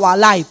of our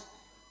life.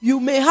 You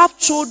may have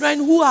children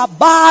who are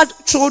bad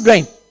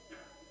children.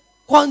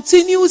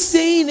 Continue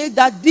saying it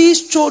that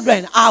these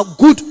children are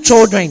good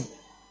children.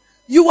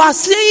 You are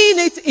saying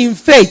it in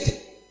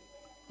faith.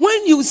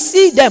 When you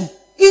see them,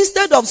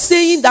 instead of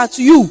saying that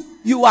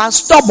you are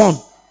stubborn,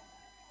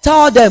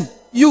 tell them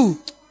you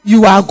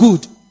are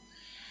good.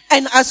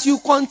 And as you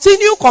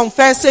continue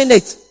confessing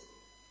it,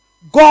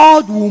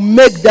 God will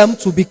make them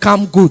to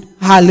become good.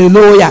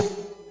 Hallelujah.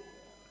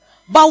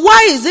 But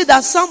why is it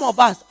that some of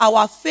us,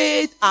 our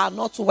faith are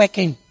not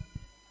working?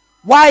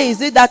 Why is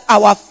it that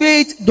our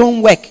faith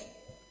don't work?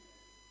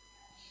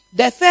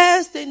 The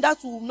first thing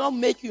that will not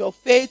make your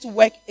faith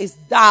work is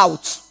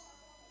doubt.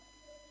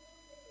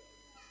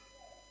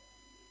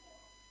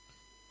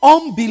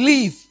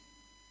 Unbelief.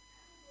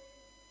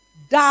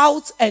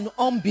 Doubt and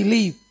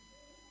unbelief.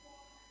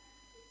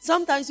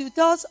 Sometimes you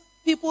tell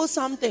people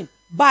something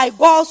by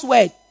God's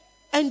word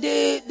and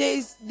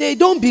they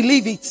don't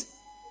believe it.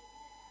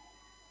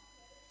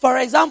 For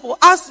example,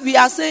 as we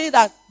are saying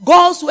that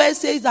God's word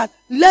says that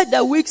let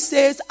the weak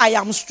say I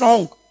am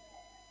strong.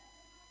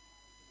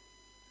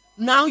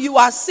 Now you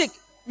are sick.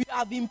 We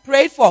have been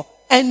prayed for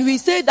and we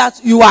say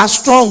that you are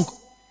strong.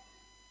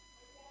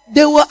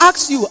 They will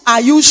ask you,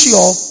 are you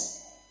sure?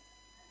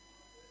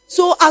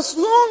 So as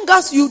long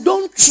as you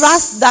don't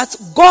trust that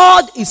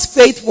God is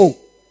faithful,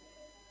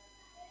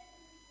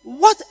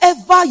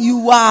 whatever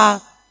you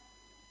are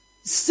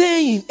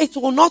saying, it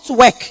will not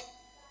work.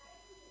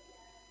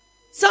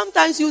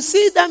 Sometimes you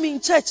see them in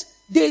church,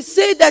 they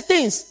say the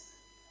things.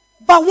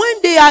 But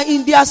when they are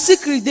in their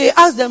secret, they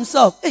ask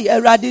themselves,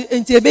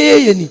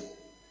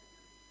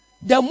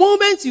 the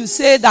moment you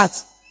say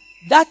that,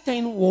 that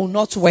thing will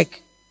not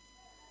work.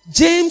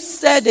 James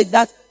said it,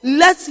 that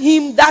let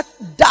him that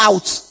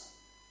doubt.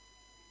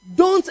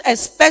 Don't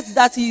expect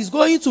that he is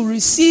going to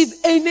receive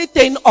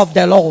anything of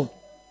the Lord.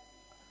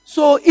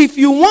 So if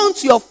you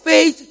want your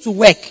faith to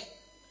work,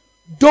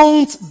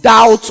 don't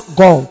doubt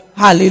God.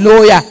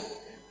 Hallelujah.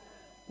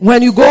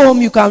 When you go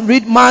home, you can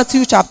read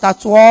Matthew chapter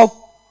 12,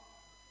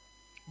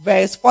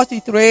 verse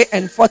 43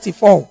 and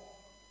 44.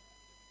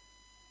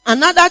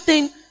 Another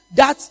thing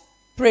that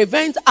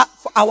prevents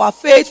our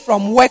faith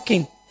from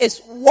working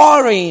is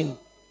worrying.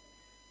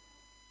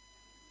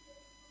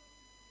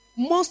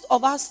 Most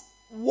of us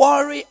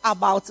worry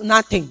about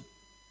nothing.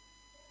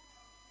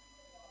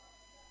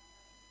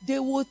 They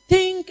will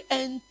think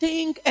and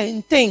think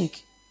and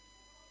think.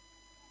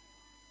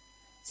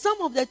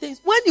 Some of the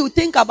things, when you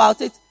think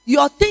about it,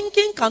 your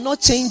thinking cannot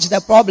change the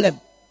problem.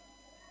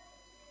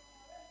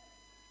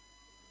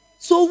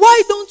 So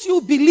why don't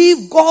you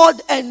believe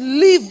God and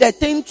leave the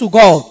thing to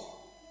God?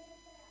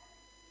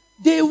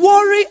 They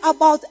worry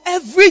about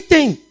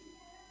everything.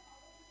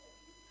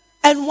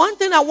 And one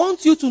thing I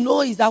want you to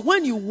know is that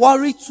when you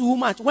worry too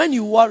much, when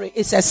you worry,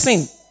 it's a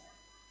sin.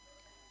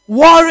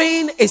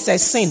 Worrying is a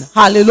sin.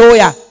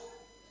 Hallelujah.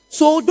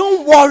 So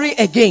don't worry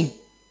again.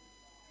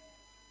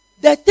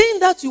 The thing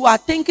that you are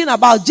thinking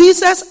about,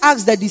 Jesus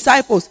asked the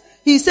disciples,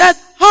 he said,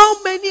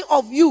 how many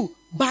of you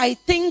by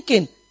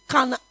thinking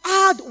can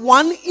add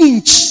 1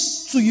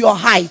 inch to your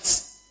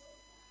height?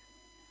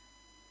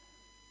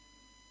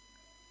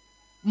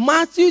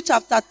 Matthew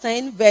chapter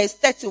 10 verse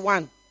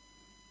 31.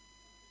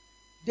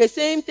 The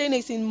same thing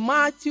is in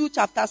Matthew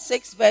chapter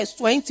 6 verse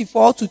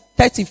 24 to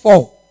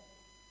 34.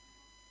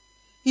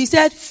 He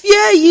said,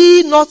 fear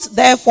ye not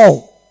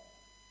therefore.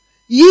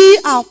 Ye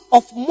are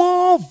of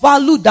more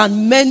value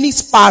than many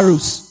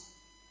sparrows.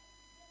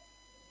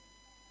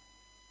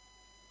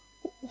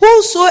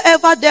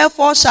 Whosoever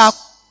therefore shall...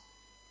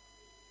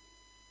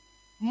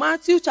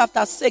 Matthew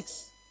chapter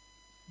 6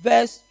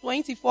 verse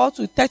 24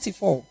 to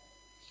 34.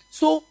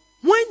 So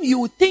when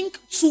you think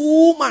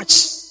too much,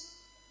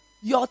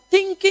 your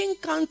thinking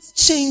can't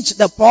change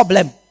the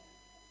problem.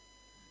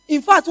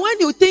 In fact, when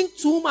you think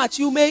too much,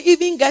 you may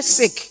even get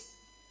sick.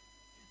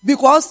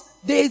 Because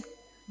the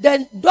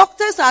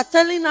doctors are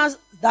telling us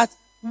that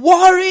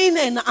worrying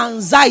and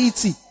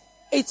anxiety,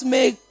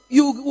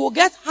 you will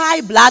get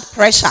high blood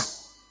pressure.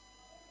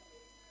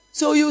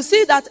 So you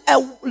see that a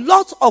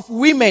lot of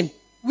women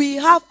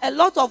have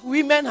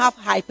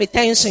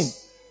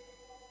hypertension.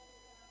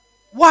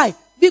 Why?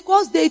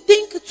 Because they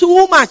think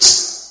too much.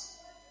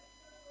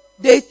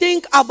 They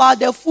think about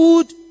the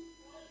food.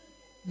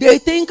 They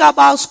think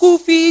about school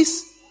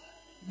fees.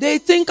 They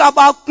think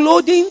about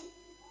clothing.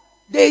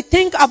 They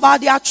think about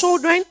their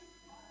children.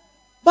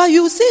 But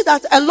you see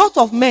that a lot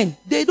of men,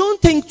 they don't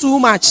think too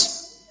much.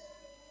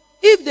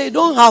 If they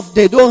don't have,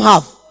 they don't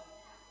have.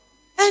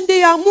 And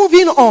they are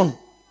moving on.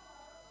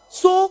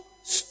 So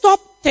stop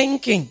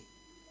thinking.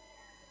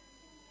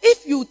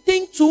 If you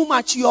think too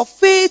much, your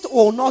faith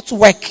will not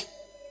work.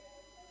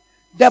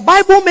 The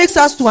Bible makes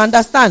us to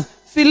understand.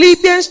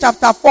 Philippians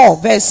chapter 4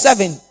 verse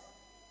 7.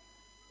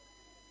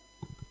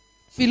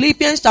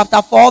 Philippians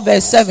chapter 4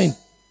 verse 7.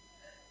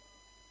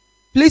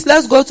 Please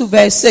let's go to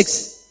verse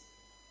 6.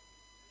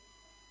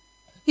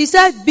 He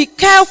said, be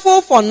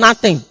careful for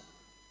nothing,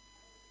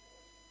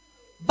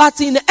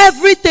 but in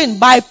everything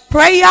by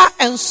prayer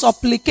and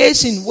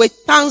supplication with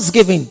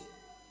thanksgiving.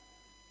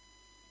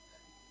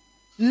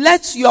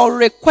 Let your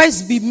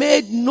requests be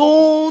made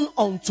known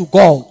unto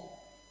God.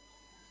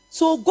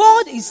 So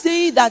God is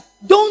saying that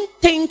don't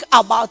think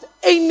about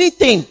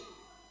anything.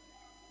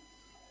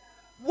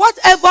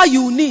 Whatever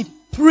you need,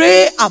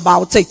 pray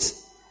about it.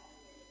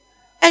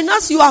 And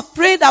as you have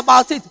prayed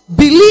about it,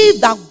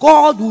 believe that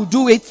God will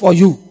do it for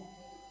you.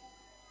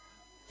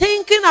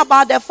 Thinking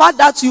about the fact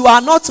that you are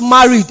not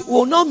married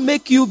will not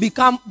make you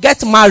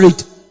get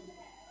married.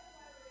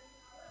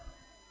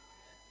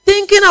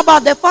 Thinking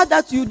about the fact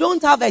that you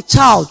don't have a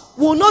child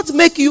will not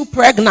make you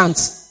pregnant.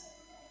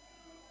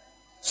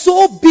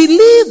 So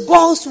believe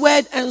God's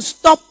word and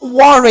stop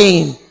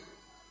worrying.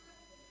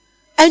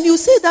 And you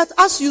see that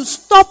as you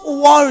stop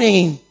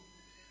worrying,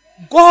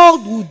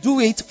 God will do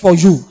it for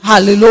you.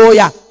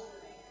 Hallelujah.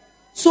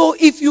 So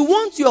if you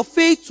want your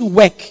faith to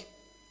work,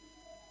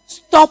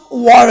 stop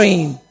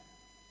worrying.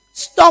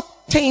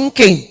 Stop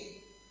thinking.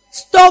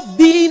 Stop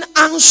being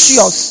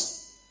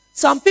anxious.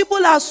 Some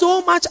people are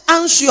so much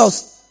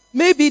anxious.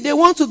 Maybe they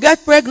want to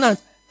get pregnant.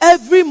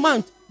 Every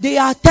month they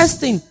are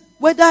testing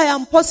whether I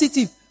am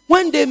positive.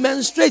 When they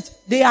menstruate,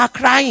 they are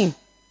crying.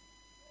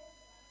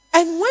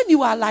 And when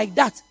you are like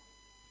that,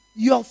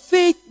 your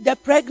faith, the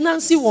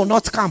pregnancy will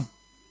not come.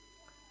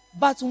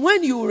 But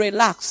when you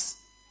relax,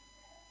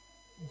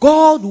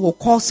 God will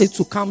cause it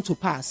to come to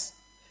pass.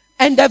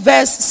 And the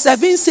verse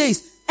 7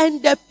 says,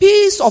 and the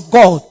peace of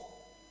God,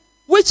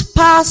 which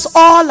pass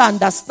all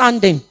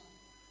understanding,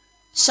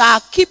 shall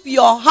keep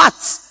your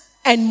hearts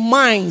and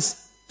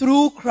minds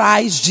through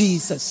Christ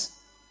Jesus.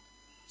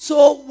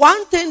 So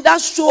one thing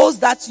that shows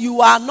that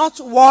you are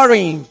not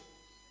worrying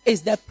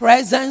is the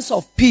presence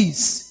of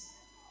peace.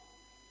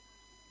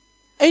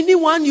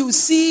 Anyone you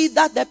see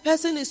that the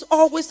person is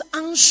always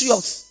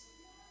anxious,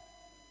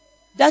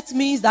 that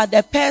means that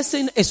the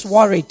person is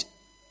worried.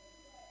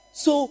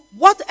 So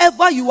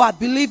whatever you are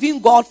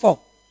believing God for,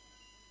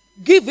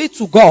 give it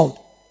to God.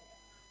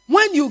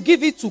 When you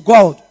give it to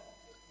God,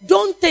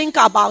 don't think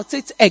about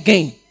it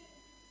again.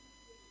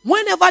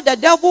 Whenever the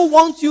devil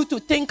wants you to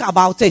think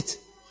about it,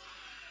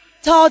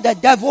 tell the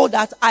devil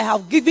that I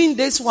have given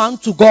this one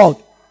to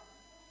God.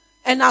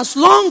 And as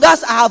long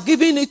as I have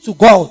given it to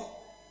God,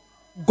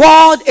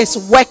 God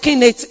is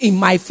working it in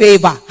my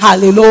favor.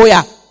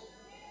 Hallelujah.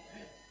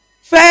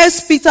 1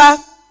 Peter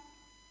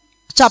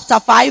chapter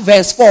 5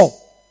 verse 4.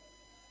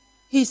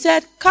 He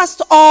said,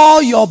 cast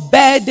all your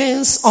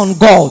burdens on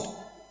God,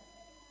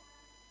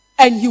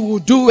 and He will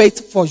do it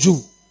for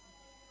you.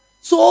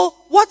 So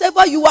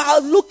whatever you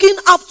are looking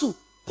up to,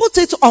 put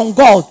it on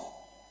God.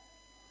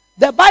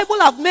 The Bible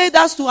have made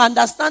us to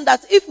understand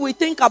that if we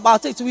think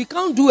about it, we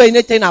can't do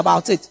anything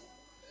about it.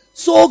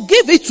 So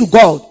give it to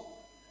God.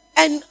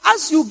 And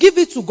as you give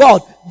it to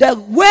God, the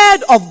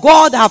word of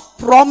God have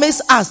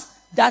promised us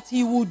that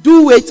He will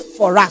do it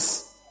for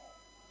us.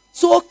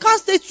 So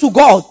cast it to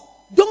God.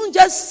 Don't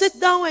just sit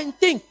down and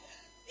think.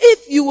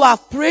 If you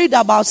have prayed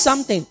about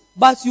something,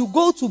 but you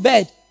go to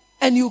bed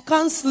and you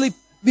can't sleep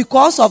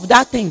because of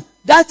that thing,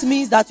 that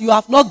means that you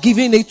have not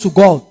given it to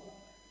God.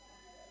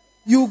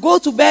 You go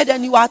to bed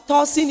and you are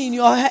tossing in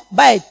your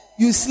bed.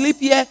 You sleep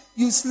here,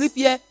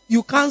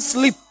 you can't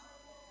sleep.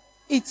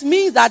 It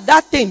means that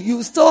that thing,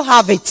 you still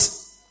have it.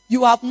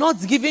 You have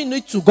not given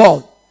it to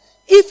God.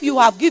 If you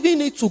have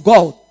given it to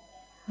God,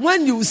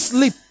 when you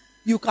sleep,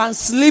 you can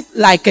sleep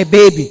like a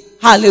baby.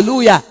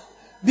 Hallelujah.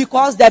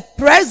 Because the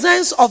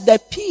presence of the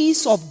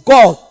peace of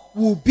God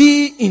will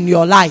be in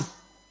your life.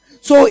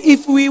 So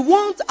if we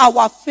want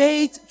our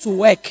faith to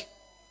work,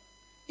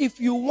 if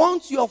you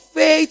want your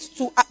faith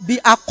to be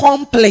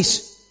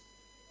accomplished,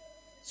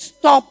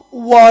 stop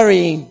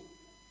worrying.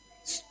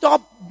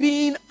 Stop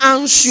being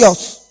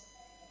anxious.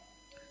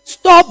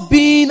 Stop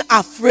being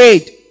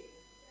afraid.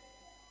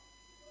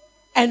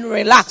 And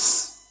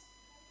relax.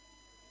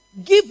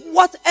 Give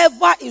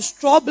whatever is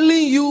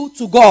troubling you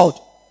to God.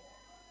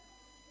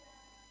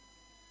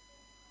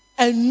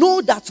 And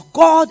know that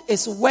God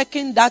is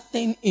working that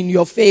thing in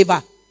your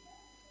favor.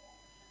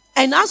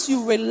 And as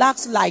you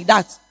relax like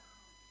that,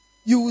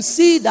 you will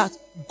see that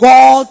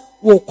God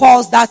will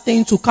cause that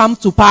thing to come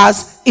to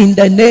pass in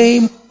the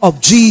name of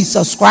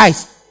Jesus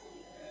Christ.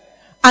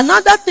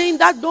 Another thing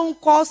that don't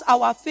cause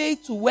our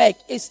faith to work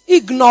is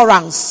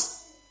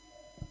ignorance.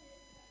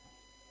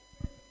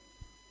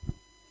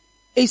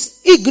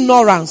 It's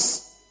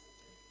ignorance.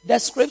 The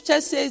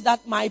scripture says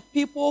that my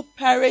people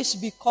perish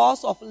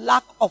because of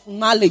lack of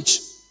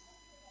knowledge.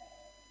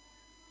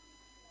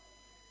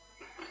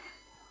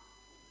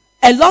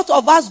 A lot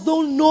of us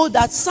don't know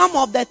that some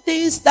of the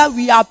things that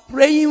we are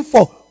praying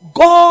for,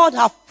 God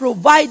has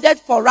provided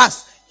for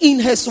us in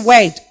His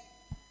word.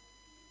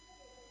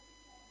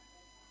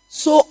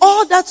 So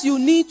all that you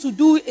need to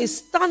do is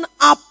stand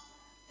up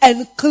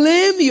and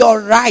claim your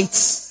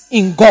rights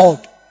in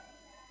God.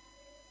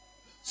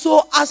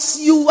 So as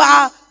you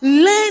are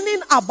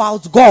learning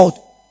about God,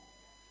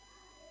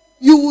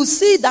 you will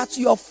see that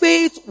your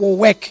faith will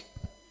work.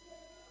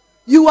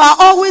 You are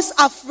always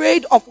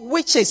afraid of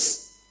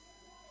witches.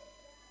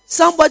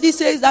 Somebody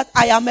says that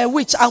I am a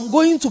witch, I'm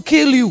going to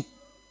kill you.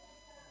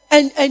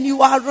 And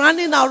you are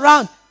running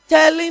around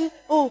telling,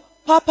 oh,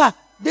 Papa,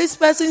 this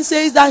person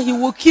says that he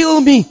will kill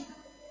me.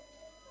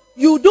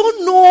 You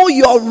don't know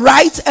your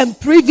rights and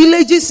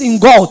privileges in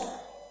God.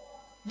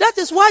 That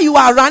is why you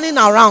are running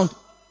around.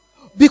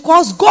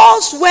 Because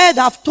God's word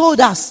have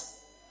told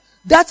us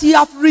that He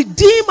have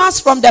redeemed us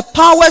from the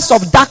powers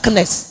of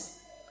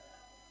darkness.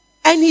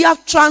 And He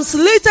have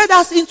translated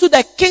us into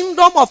the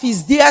kingdom of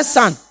His dear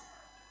Son.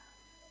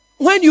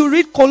 When you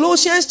read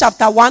Colossians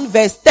chapter 1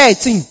 verse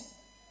 13.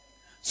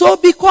 So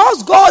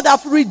because God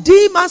have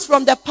redeemed us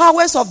from the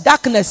powers of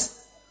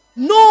darkness,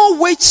 no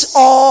witch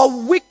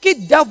or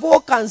wicked devil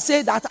can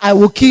say that I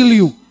will kill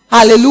you.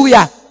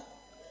 Hallelujah.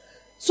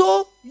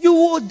 So you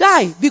will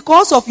die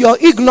because of your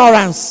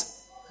ignorance.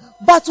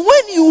 But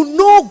when you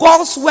know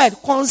God's word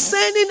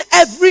concerning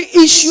every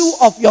issue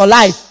of your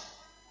life,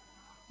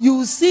 you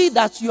will see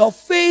that your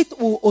faith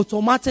will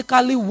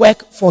automatically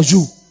work for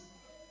you.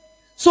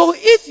 So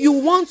if you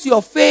want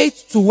your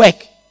faith to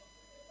work,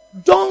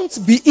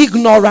 don't be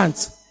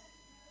ignorant.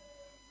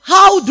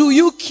 How do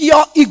you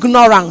cure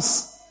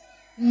ignorance?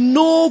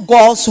 Know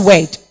God's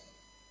word.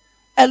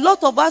 A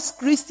lot of us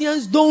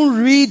Christians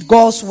don't read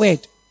God's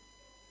word.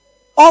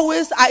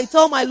 Always, I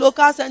tell my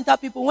local center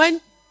people, when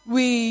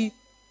we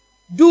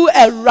do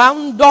a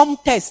random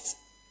test,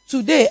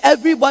 today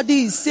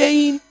everybody is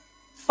saying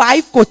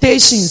 5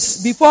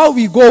 quotations before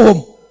we go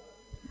home.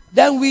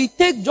 Then we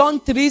take John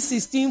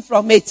 3:16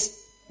 from it.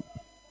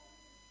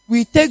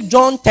 We take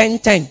John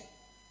 10:10.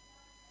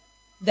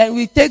 Then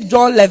we take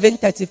John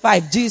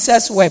 11:35.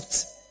 Jesus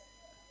wept.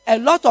 A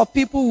lot of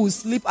people will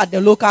sleep at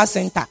the local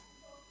center.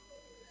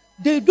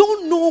 They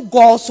don't know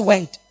God's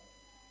word.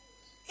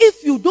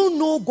 If you don't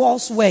know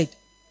God's word,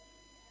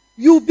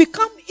 you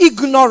become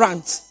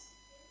ignorant.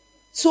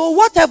 So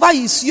whatever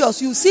is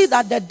yours, you see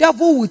that the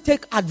devil will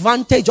take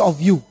advantage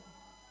of you.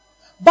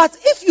 But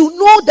if you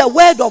know the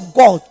word of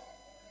God,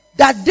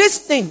 that this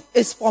thing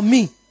is for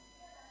me,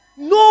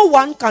 no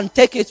one can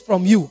take it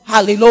from you.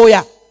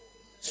 Hallelujah.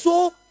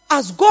 So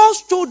as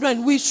God's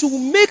children, we should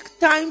make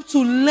time to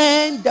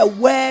learn the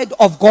word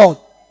of God.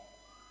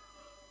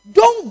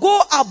 Don't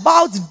go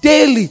about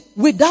daily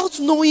without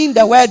knowing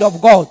the word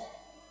of God.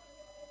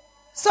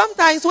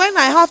 Sometimes when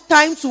I have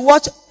time to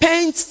watch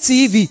Paint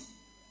TV,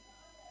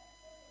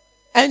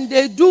 and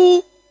they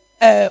do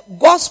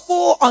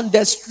gospel on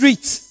the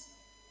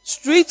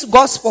street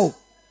gospel,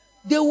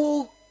 they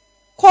will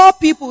call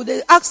people,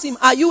 they ask him,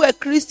 are you a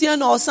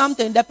Christian or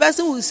something? The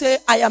person will say,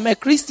 I am a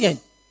Christian.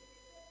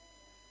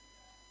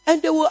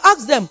 And they will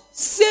ask them,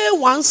 say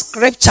one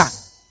scripture.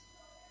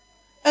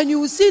 And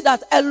you will see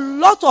that a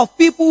lot of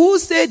people who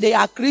say they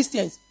are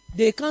Christians,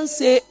 they can't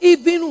say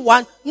even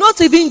one, not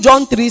even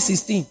John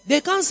 3:16. They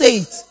can't say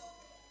it.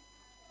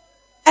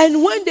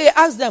 And when they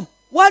ask them,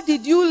 what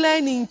did you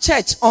learn in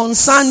church on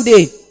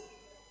Sunday?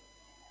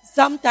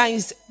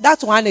 Sometimes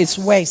that one is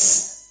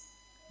worse.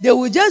 They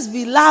will just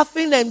be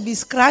laughing and be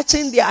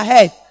scratching their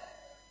head.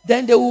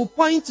 Then they will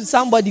point to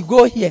somebody,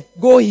 go here,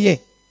 go here.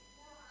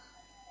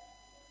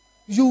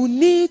 You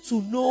need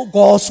to know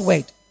God's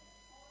word.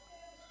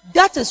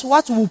 That is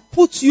what will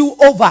put you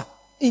over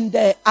in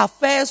the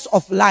affairs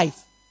of life.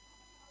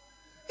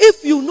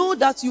 If you know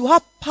that you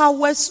have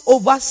powers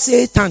over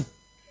Satan,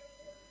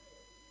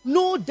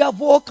 no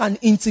devil can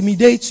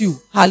intimidate you.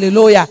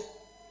 Hallelujah.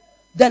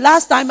 The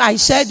last time I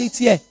shared it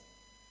here,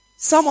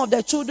 some of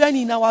the children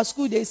in our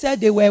school, they said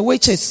they were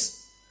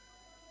witches.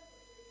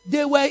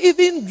 They were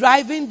even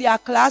driving their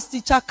class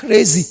teacher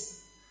crazy.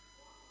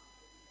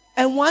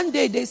 And one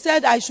day they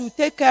said I should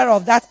take care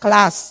of that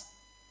class.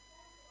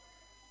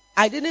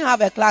 I didn't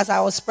have a class.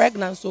 I was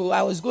pregnant, so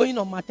I was going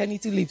on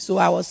maternity leave. So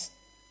I was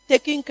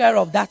taking care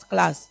of that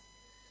class.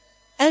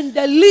 And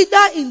the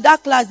leader in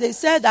that class, they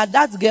said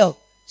that girl,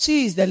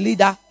 she is the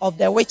leader of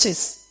the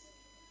witches.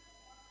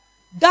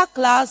 That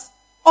class,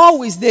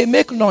 always they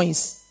make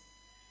noise.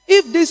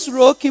 If this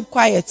row keep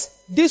quiet,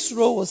 this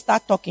row will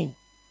start talking.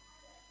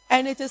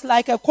 And it is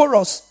like a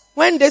chorus.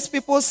 When these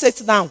people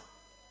sit down,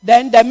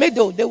 then the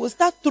middle, they will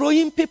start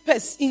throwing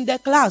papers in the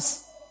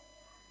class.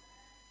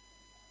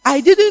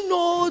 I didn't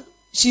know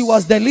she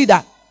was the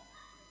leader.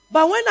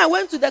 But when I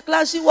went to the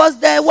class, she was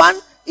the one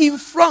in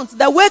front.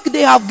 The work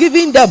they have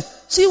given them.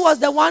 She was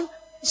the one,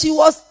 she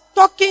was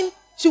talking.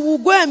 She will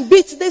go and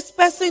beat this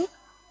person.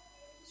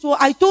 So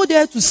I told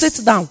her to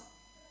sit down.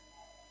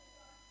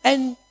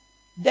 And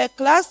the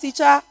class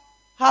teacher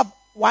have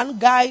one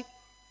guy,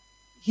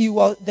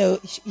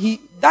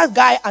 that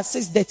guy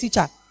assists the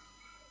teacher.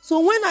 So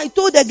when I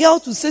told the girl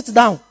to sit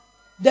down,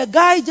 the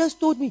guy just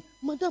told me,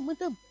 Madam,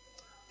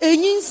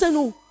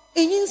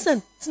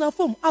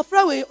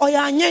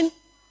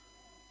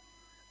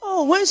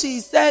 oh, when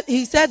he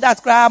said that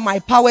cry, my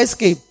powers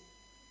came.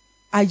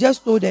 I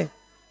just told her,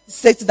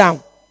 sit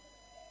down.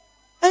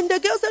 And the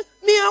girl said,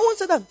 me, I won't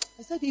sit down.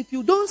 I said, if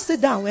you don't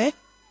sit down,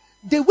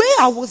 the way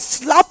I will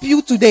slap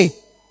you today.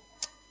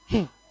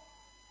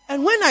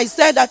 And when I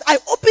said that, I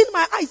opened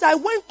my eyes. I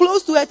went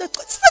close to her.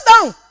 Sit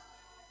down.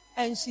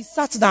 And she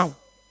sat down.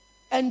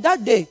 And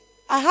that day,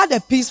 I had a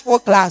peaceful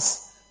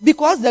class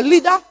because the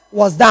leader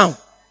was down.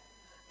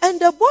 And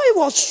the boy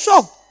was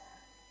shocked.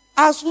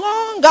 As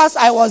long as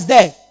I was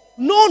there,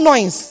 no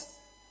noise.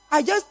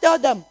 I just tell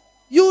them,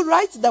 you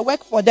write the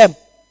work for them.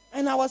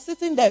 And I was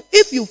sitting there.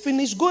 If you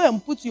finish, go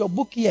and put your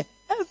book here.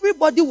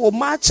 Everybody will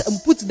march and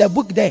put the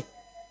book there.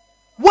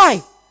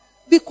 Why?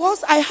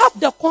 Because I have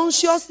the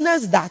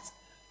consciousness that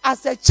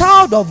as a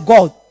child of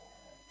God,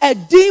 a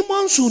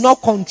demon should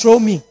not control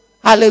me.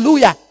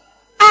 Hallelujah.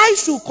 I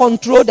should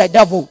control the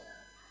devil.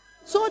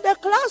 So the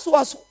class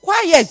was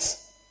quiet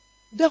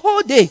the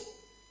whole day.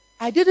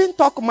 I didn't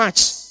talk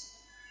much.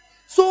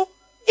 So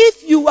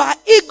if you are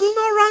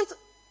ignorant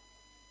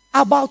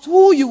about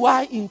who you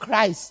are in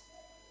Christ,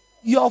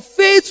 your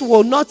faith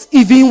will not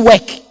even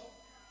work.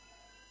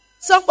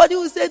 Somebody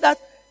will say that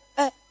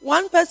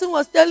one person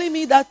was telling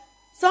me that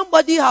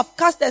somebody have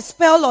cast a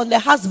spell on the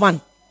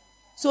husband.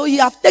 So he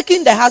have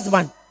taken the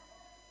husband.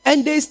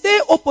 And they stay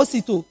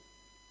opposite to.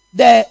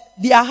 Their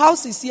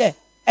house is here.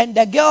 And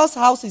the girl's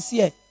house is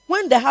here.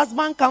 When the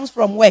husband comes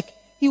from work,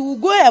 he will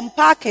go and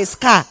park his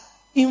car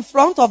in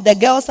front of the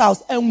girl's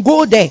house and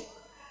go there.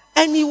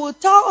 And he will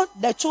tell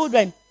the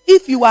children,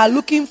 if you are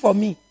looking for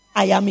me,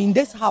 I am in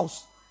this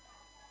house.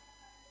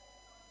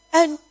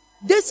 And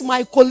this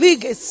my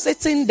colleague is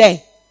sitting there.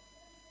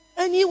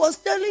 And he was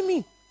telling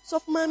me,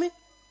 Soft mommy,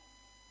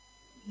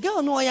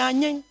 girl no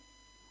yanyen.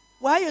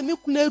 Why am you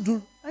kunedu?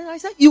 And I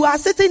said, you are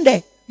sitting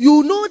there.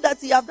 You know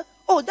that you have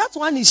that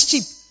one is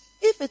cheap.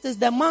 If it is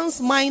the man's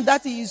mind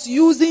that he is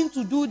using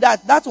to do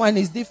that, that one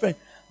is different.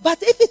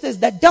 But if it is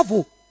the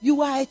devil,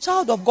 you are a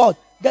child of God.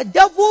 The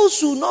devil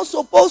should not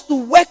supposed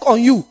to work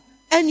on you.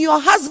 And your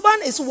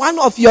husband is one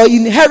of your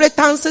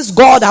inheritances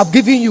God have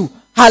given you.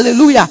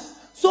 Hallelujah.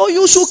 So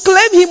you should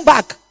claim him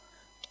back.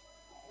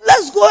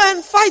 let's go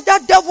and fight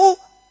that devil.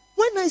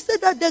 When I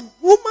said that, the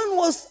woman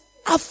was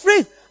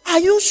afraid. Are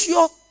you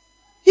sure?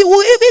 He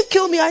will even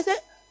kill me. I said,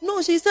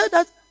 no. She said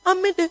that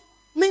I'm the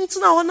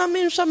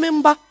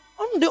member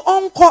on the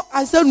encore.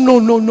 I said,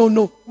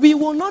 no. We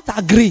will not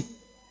agree.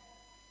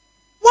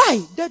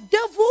 Why? The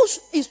devil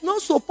is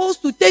not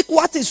supposed to take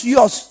what is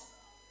yours.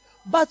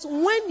 But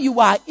when you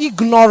are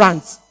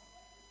ignorant,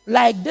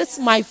 like this,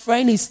 my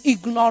friend is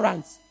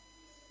ignorant,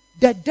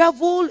 the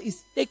devil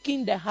is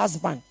taking the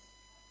husband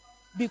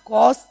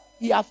because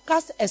he has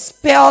cast a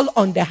spell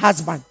on the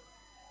husband.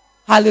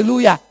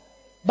 Hallelujah.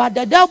 But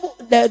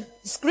the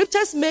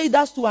scriptures made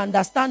us to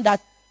understand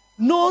that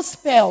no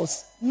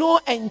spells, no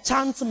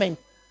enchantment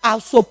are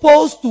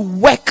supposed to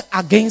work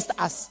against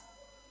us.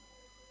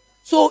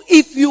 So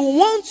if you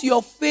want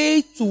your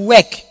faith to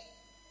work,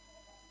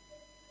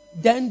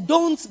 then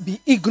don't be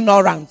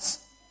ignorant.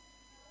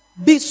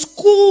 Be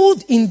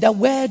schooled in the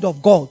word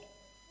of God.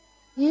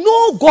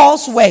 Know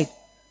God's word.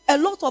 A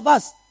lot of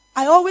us,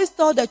 I always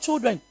tell the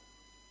children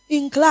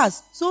in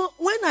class, so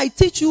when I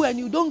teach you and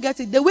you don't get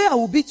it, the way I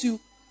will beat you,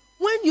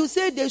 when you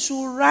say they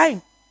should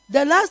rhyme,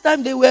 the last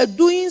time they were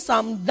doing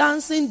some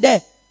dancing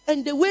there,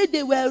 and the way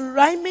they were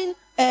rhyming,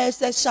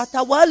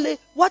 shatawale,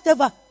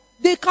 whatever,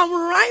 they can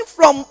rhyme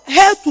from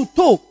head to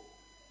toe.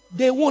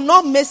 They will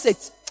not miss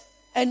it.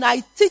 And I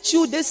teach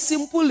you this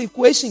simple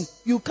equation.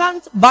 You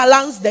can't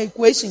balance the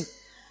equation.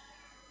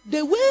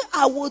 The way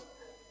I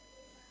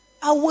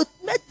would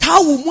make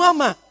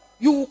mama,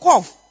 you will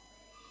cough.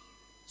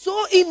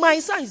 So in my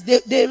science,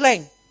 they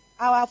learn.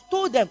 I have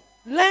told them,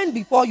 learn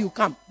before you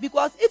come.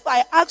 Because if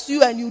I ask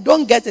you and you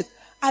don't get it,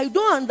 I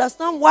don't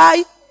understand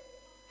why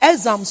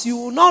exams you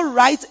will not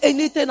write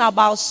anything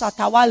about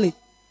Shatawale,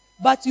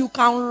 but you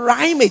can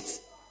rhyme it.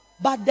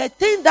 But the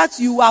thing that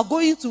you are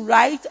going to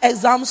write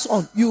exams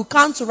on, you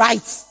can't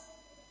write.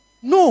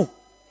 No,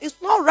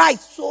 it's not right.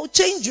 So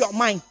change your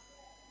mind.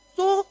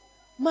 So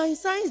my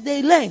science,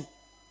 they learn.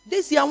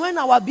 This year when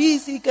our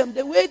BEC came,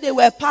 the way they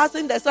were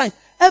passing the science,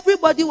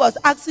 everybody was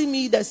asking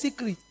me the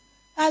secret.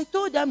 I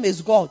told them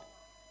it's God.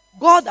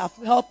 God have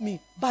helped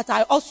me, but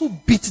I also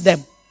beat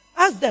them.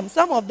 Ask them,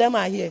 some of them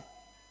are here.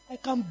 I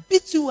can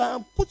beat you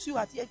and put you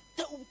at here.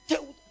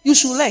 You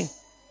should learn.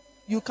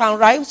 You can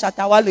rhyme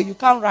Shatawale, you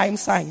can't rhyme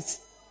science.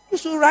 You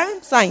should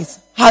rhyme science.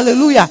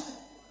 Hallelujah.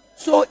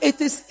 So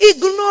it is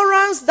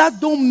ignorance that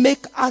don't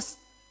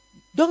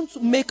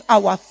make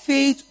our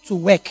faith to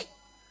work.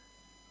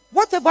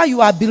 Whatever you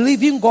are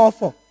believing God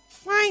for,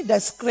 find the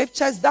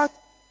scriptures that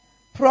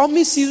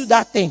promise you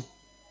that thing.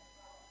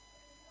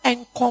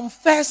 And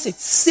confess it,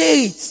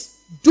 say it,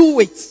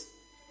 do it,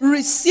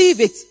 receive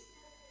it,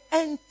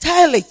 and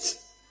tell it.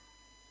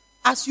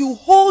 As you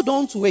hold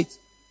on to it,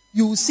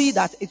 you will see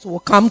that it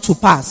will come to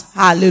pass.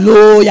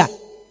 Hallelujah.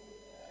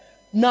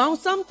 Now,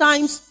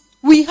 sometimes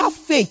we have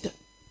faith,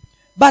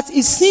 but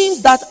it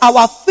seems that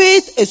our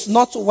faith is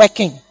not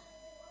working.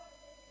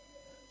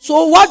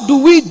 So what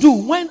do we do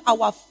when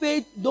our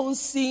faith don't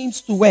seem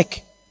to work?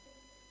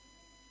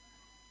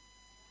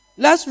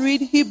 Let's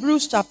read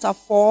Hebrews chapter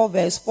 4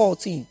 verse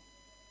 14.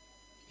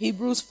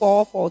 Hebrews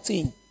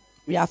 4:14.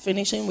 We are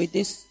finishing with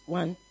this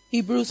one.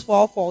 Hebrews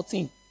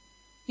 4:14.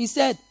 He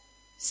said,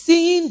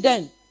 seeing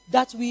then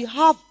that we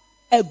have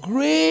a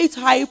great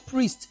high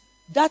priest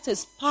that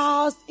is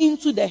passed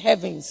into the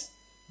heavens,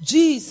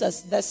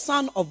 Jesus, the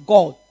Son of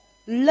God,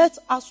 let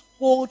us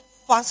hold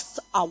fast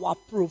our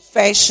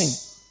profession.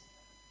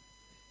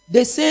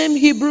 The same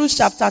Hebrews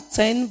chapter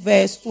 10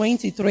 verse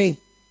 23.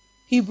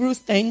 Hebrews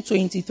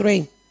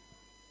 10:23.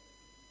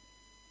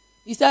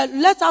 He said,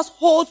 let us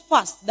hold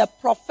fast the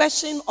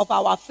profession of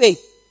our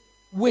faith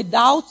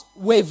without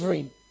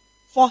wavering,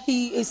 for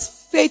he is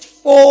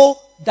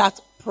faithful that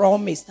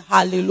promised.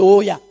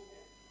 Hallelujah.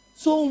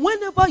 So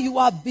whenever you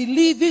are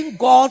believing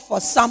God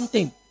for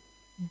something,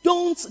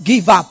 don't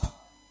give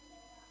up.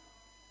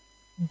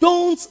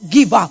 Don't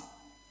give up.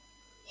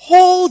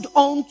 Hold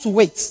on to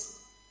it.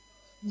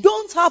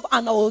 Don't have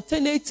an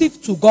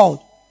alternative to God.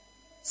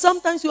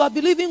 Sometimes you are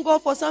believing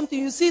God for something,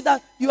 you see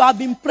that you have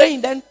been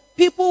praying, then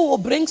people will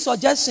bring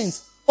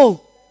suggestions.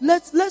 Oh,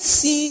 let's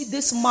see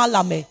this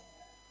malame.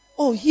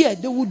 Oh, here,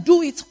 they will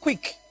do it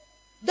quick.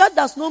 That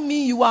does not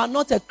mean you are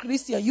not a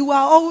Christian. You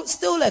are all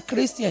still a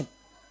Christian.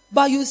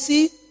 But you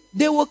see,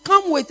 they will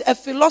come with a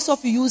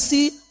philosophy. You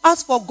see,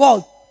 as for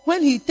God,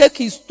 when he take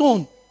his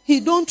stone,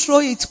 he don't throw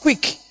it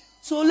quick.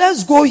 So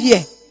let's go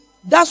here.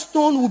 That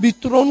stone will be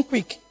thrown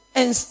quick.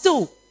 And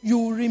still, you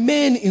will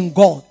remain in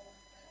God.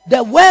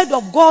 The word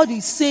of God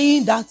is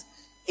saying that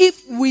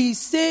if we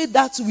say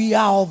that we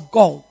are of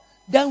God,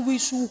 then we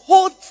should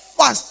hold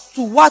fast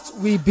to what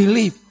we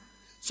believe.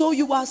 So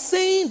you are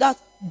saying that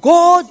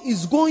God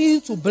is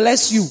going to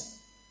bless you.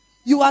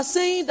 You are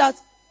saying that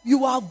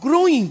you are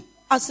growing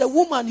as a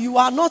woman, you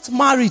are not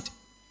married.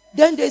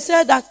 Then they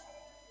said that,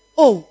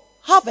 oh,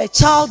 have a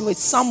child with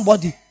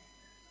somebody.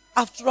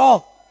 After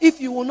all, if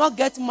you will not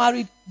get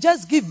married,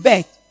 just give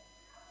birth.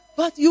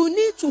 But you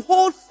need to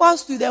hold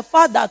fast to the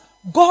fact that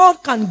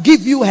God can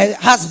give you a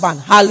husband.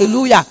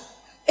 Hallelujah.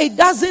 It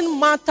doesn't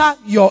matter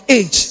your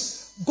age.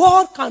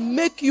 God can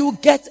make you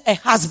get a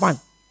husband.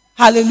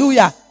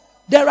 Hallelujah.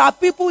 There are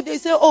people, they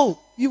say, oh,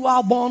 you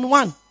are born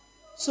one.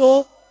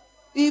 So,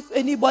 if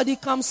anybody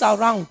comes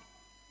around,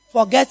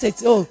 forget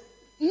it. Oh,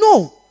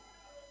 no.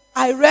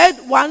 I read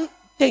one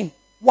thing.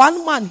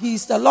 One man, he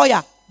is a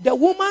lawyer. The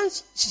woman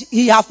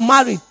he have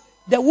married,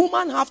 the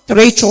woman have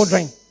 3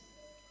 children.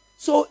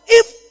 So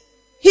if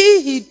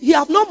he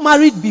have not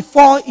married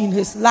before in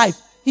his life,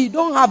 he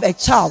don't have a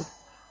child.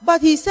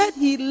 But he said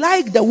he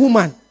liked the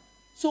woman.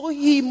 So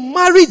he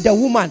married the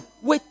woman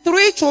with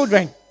 3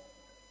 children.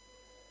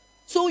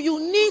 So you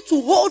need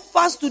to hold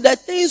fast to the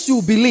things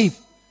you believe.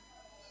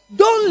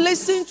 Don't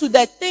listen to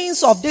the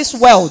things of this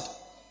world.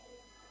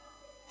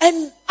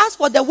 And as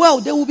for the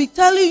world, they will be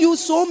telling you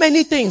so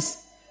many things.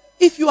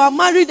 If you are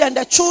married and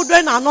the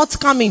children are not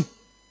coming,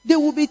 they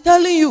will be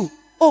telling you,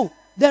 oh,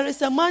 there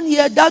is a man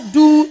here that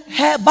do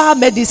herbal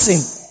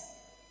medicine.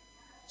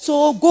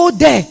 So go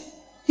there.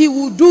 He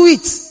will do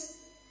it.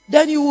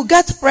 Then you will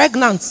get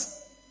pregnant.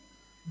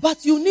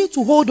 But you need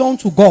to hold on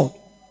to God.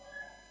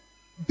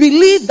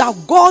 Believe that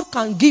God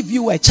can give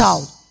you a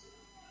child.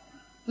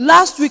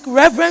 Last week,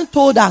 Reverend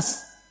told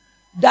us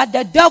that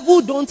the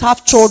devil don't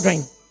have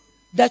children.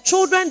 The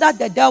children that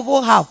the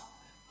devil have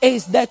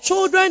is the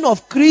children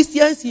of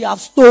Christians he have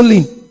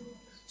stolen.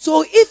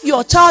 So if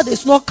your child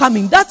is not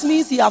coming, that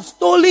means he have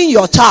stolen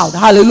your child.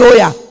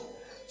 Hallelujah.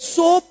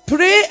 So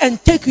pray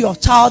and take your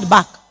child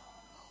back.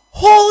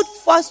 Hold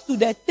fast to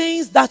the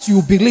things that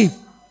you believe.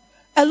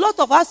 A lot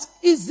of us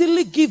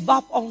easily give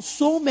up on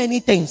so many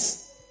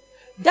things.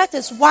 That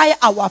is why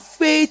our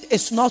faith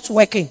is not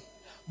working.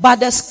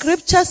 But the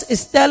scriptures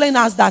is telling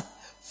us that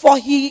for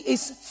he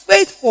is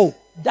faithful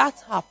that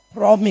have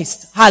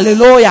promised.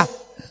 Hallelujah.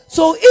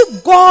 So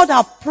if God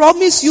have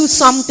promised you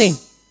something,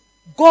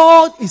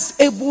 God is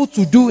able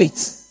to do it.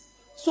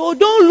 So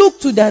don't look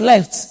to the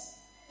left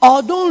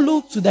or don't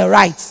look to the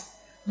right.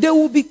 They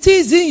will be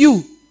teasing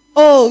you.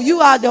 Oh, you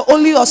are the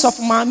only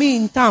Osofumami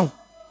in town.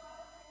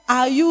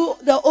 Are you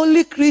the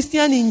only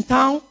Christian in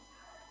town?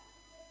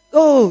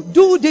 Oh,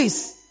 do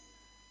this.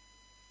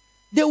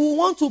 They will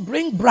want to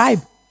bring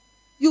bribe.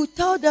 You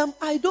tell them,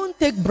 I don't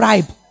take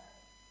bribe.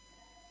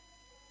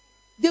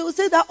 They will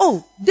say that,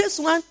 oh, this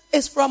one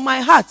is from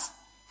my heart.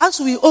 As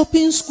we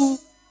open school,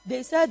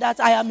 they said that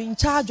I am in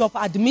charge of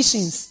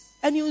admissions.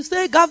 And you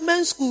say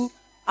government school,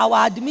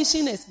 our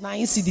admission is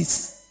 9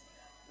 cedis.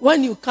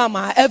 When you come,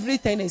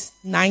 everything is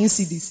 9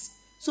 cedis.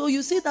 So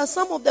you see that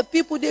some of the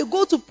people, they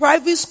go to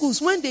private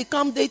schools. When they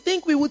come, they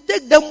think we will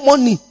take them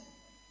money.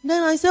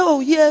 Then I say, oh,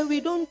 here we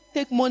don't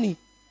take money.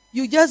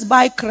 You just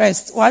buy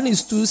crest. 1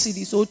 is 2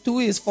 cedis, so 2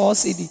 is 4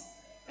 cedi.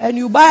 And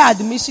you buy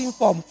admission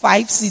form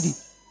 5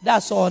 cedi.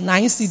 That's all,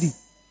 9 cedi.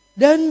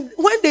 Then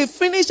when they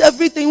finish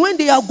everything, when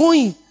they are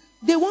going,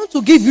 they want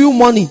to give you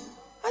money.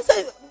 I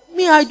said,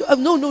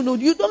 no,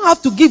 you don't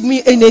have to give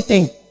me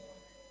anything.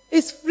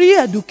 It's free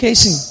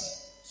education.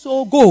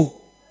 So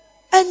go.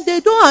 And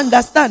they don't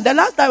understand. The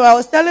last time I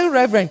was telling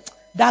Reverend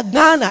that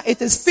Ghana,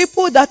 it is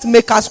people that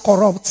make us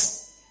corrupt.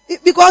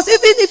 Because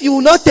even if you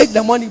will not take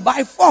the money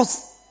by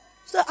force,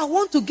 so I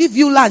want to give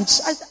you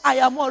lunch. I said, I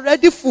am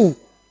already full.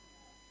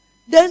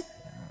 Then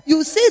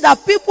you see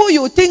that people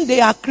you think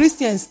they are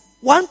Christians.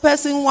 One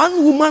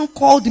woman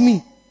called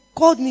me,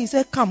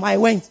 said, come, I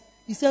went.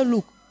 He said,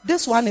 look,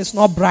 this one is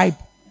not bribe.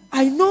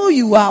 I know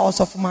you are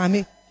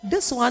Osofumami.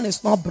 This one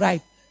is not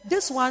bribe.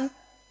 This one,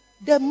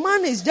 the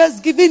man is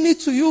just giving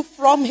it to you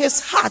from his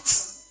heart.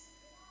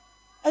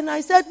 And I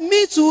said,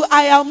 me too,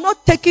 I am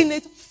not taking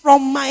it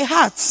from my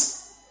heart.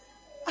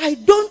 I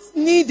don't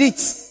need it.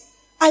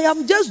 I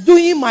am just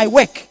doing my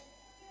work.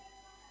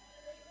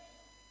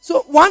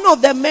 So one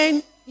of the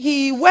men,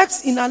 he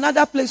works in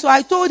another place. So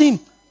I told him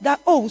that,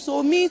 oh,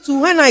 so me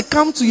too, when I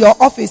come to your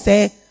office,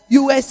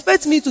 you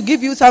expect me to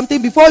give you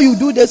something before you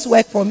do this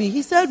work for me.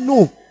 He said,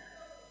 no.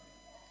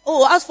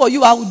 Oh, as for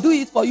you, I will do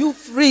it for you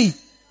free.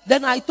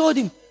 Then I told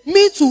him,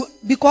 me too,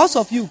 because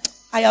of you,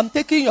 I am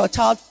taking your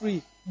child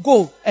free.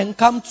 Go and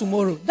come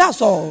tomorrow.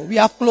 That's all. We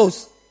have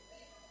closed.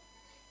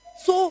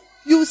 So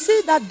you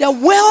see that the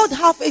world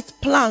have its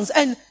plans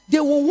and they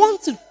will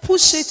want to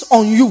push it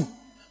on you.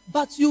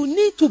 But you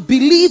need to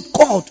believe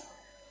God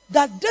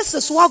that this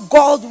is what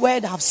God's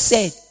word have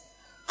said.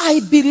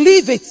 I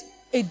believe it.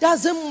 It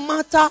doesn't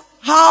matter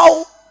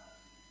how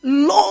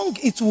long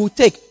it will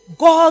take.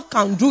 God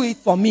can do it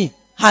for me.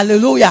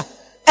 Hallelujah.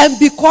 And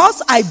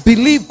because I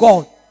believe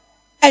God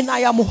and I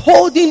am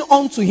holding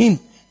on to him,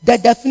 the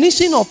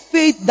definition of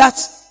faith that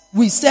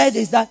we said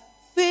is that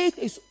faith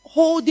is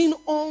holding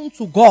on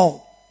to God.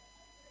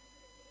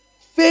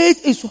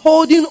 Faith is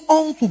holding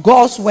on to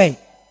God's word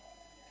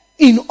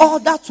in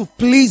order to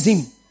please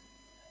him.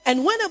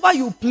 And whenever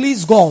you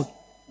please God,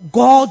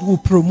 God will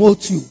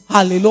promote you.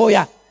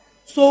 Hallelujah.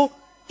 So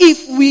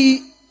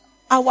if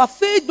our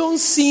faith don't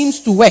seem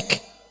to work,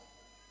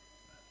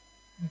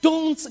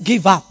 don't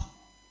give up.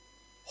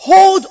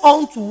 Hold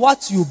on to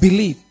what you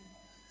believe.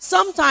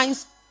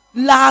 Sometimes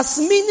last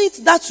minute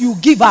that you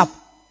give up,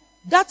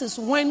 that is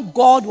when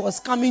God was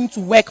coming to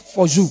work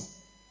for you.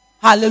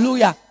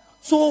 Hallelujah.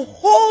 So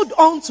hold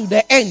on to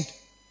the end.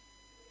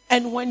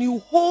 And when you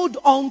hold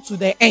on to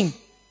the end,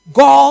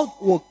 God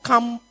will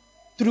come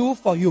through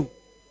for you.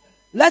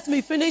 Let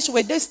me finish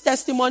with this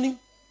testimony.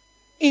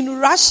 In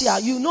Russia,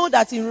 you know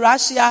that in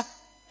Russia,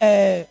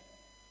 they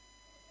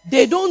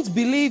don't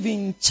believe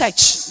in church.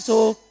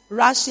 So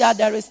Russia,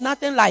 there is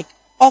nothing like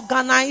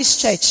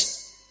organized church.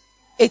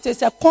 It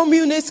is a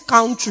communist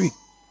country.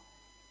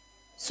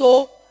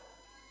 So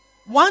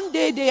one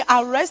day they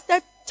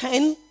arrested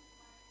 10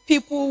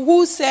 people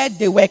who said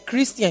they were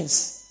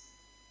Christians.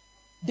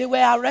 They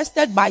were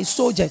arrested by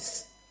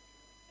soldiers.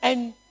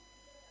 And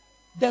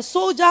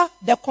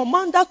the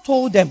commander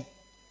told them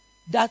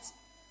that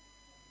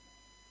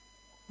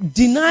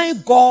deny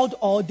God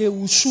or they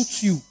will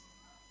shoot you.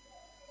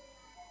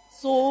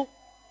 So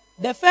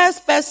the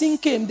first person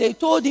came, they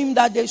told him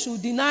that they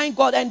should deny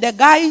God, and the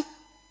guy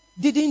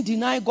didn't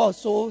deny God.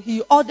 So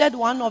he ordered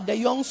one of the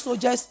young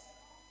soldiers,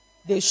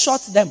 they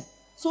shot them.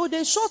 So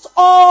they shot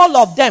all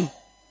of them,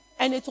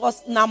 and it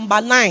was number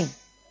 9.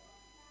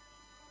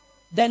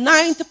 The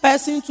 9th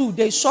person too,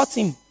 they shot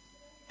him.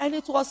 And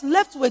it was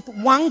left with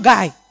one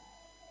guy.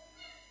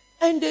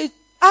 And they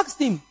asked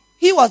him,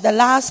 he was the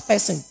last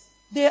person.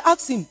 They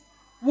asked him,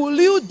 will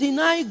you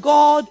deny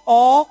God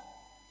or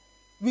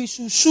we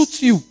should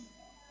shoot you?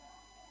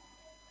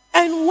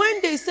 And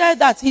when they said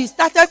that, he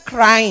started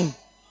crying.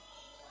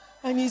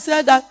 And he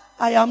said that,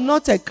 I am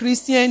not a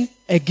Christian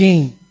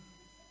again.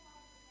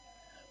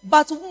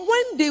 But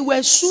when they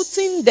were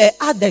shooting the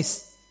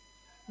others,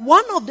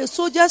 one of the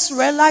soldiers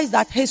realized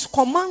that his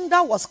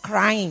commander was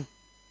crying.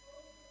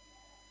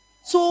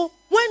 So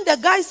when the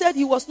guy said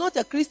he was not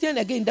a Christian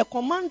again, the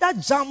commander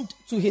jumped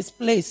to his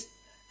place.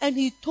 And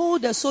he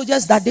told the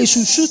soldiers that they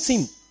should shoot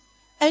him.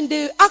 And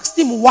they asked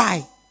him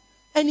why.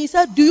 And he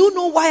said, do you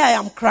know why I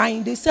am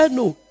crying? They said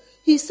no.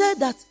 He said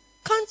that,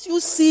 can't you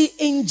see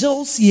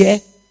angels here?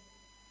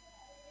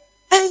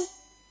 And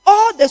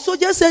all the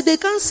soldiers said they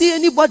can't see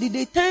anybody.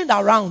 They turned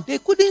around. They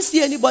couldn't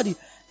see anybody.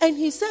 And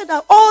he said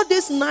that all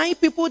these 9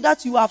 people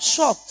that you have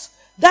shot,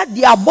 that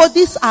their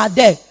bodies are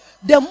there.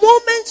 The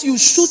moment you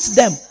shoot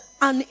them,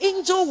 an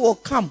angel will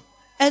come.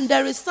 And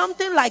there is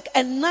something like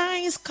a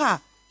nice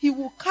car. He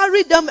will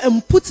carry them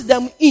and put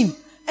them in.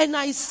 And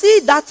I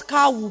see that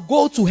car will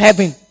go to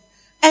heaven.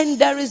 And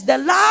there is the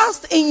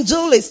last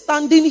angel is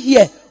standing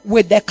here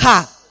with the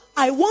car.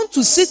 I want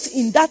to sit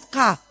in that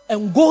car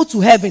and go to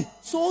heaven.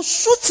 So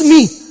shoot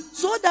me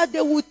so that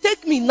they will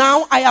take me.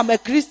 Now I am a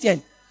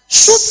Christian.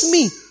 Shoot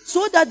me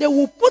so that they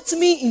will put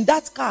me in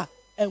that car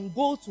and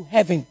go to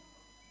heaven.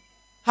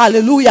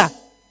 Hallelujah.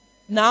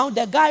 Now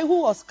the guy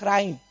who was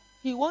crying,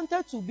 he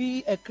wanted to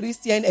be a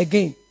Christian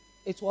again.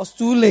 It was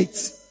too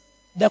late.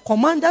 The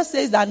commander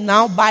says that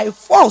now by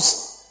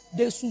force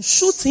they should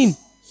shoot him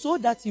so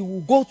that he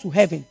will go to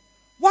heaven.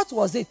 What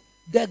was it?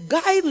 The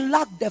guy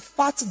lacked the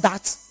fact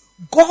that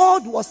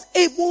God was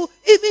able,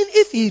 even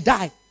if he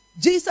died.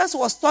 Jesus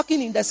was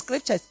talking in the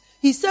scriptures.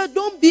 He said,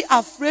 don't be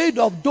afraid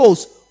of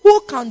those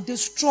who can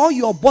destroy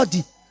your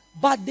body,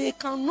 but they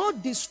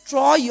cannot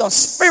destroy your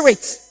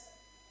spirit.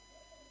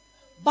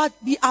 But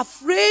be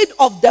afraid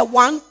of the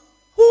one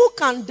who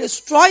can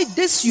destroy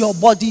this your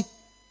body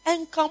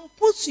and can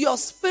put your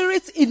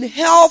spirit in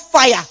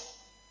hellfire.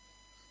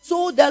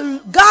 So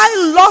the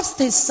guy lost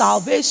his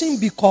salvation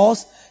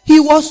because he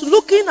was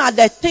looking at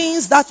the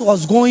things that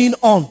was going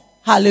on.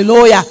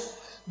 Hallelujah.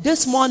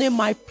 This morning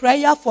my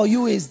prayer for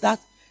you is that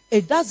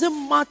it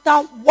doesn't matter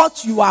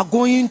what you are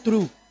going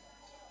through.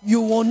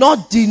 You will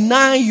not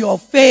deny your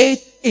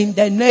faith in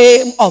the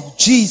name of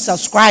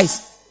Jesus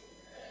Christ.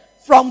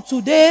 From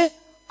today,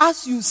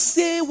 as you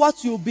say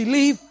what you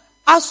believe,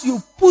 as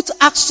you put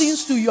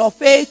actions to your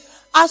faith,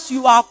 as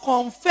you are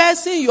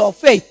confessing your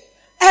faith,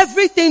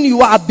 everything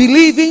you are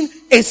believing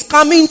is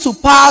coming to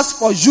pass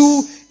for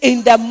you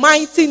in the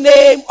mighty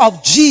name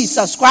of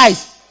Jesus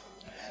Christ.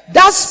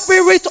 That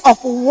spirit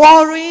of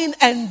worrying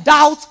and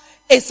doubt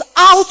is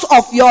out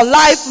of your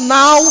life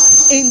now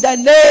in the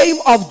name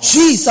of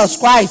Jesus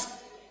Christ.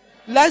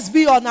 Let's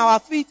be on our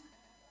feet.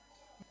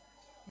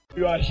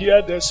 You are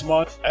here this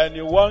morning and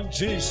you want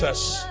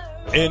Jesus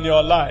in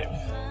your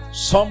life.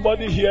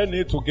 Somebody here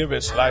needs to give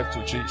his life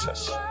to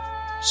Jesus.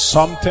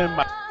 Something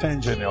might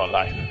change in your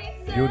life.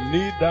 You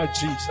need that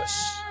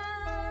Jesus.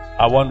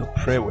 I want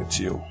to pray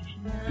with you.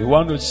 You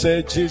want to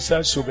say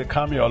Jesus will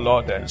become your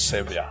Lord and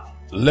Savior.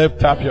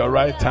 Lift up your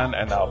right hand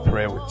and I'll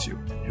pray with you.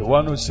 You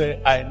want to say,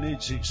 I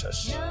need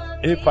Jesus.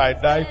 If I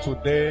die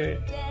today,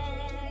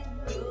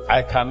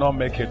 I cannot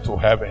make it to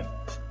heaven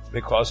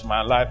because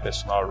my life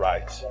is not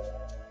right.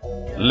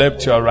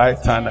 Lift your right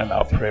hand and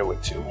I'll pray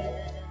with you.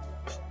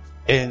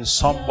 In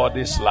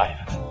somebody's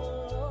life,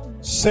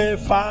 say,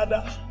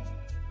 Father,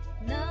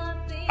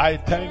 I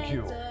thank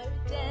you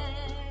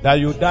that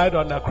you died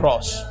on the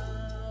cross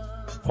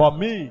for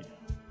me.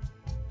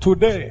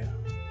 Today,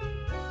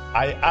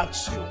 I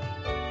ask you,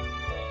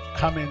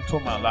 come into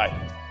my life.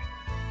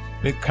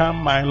 Become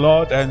my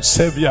Lord and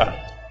Savior.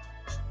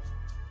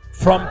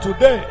 From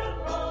today,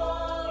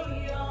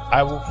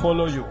 I will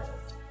follow you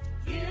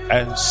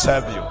and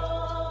serve you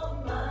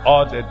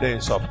all the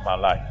days of my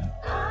life.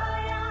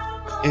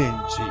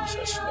 In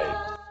Jesus' name.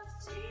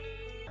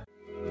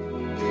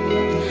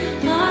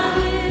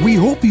 We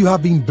hope you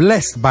have been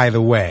blessed by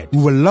the word.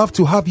 We would love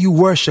to have you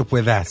worship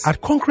with us at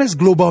Conquest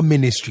Global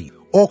Ministry,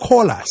 or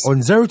call us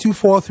on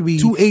 0243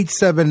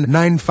 287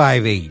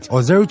 958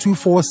 or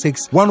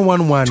 0246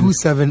 111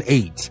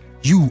 278.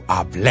 You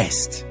are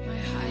blessed.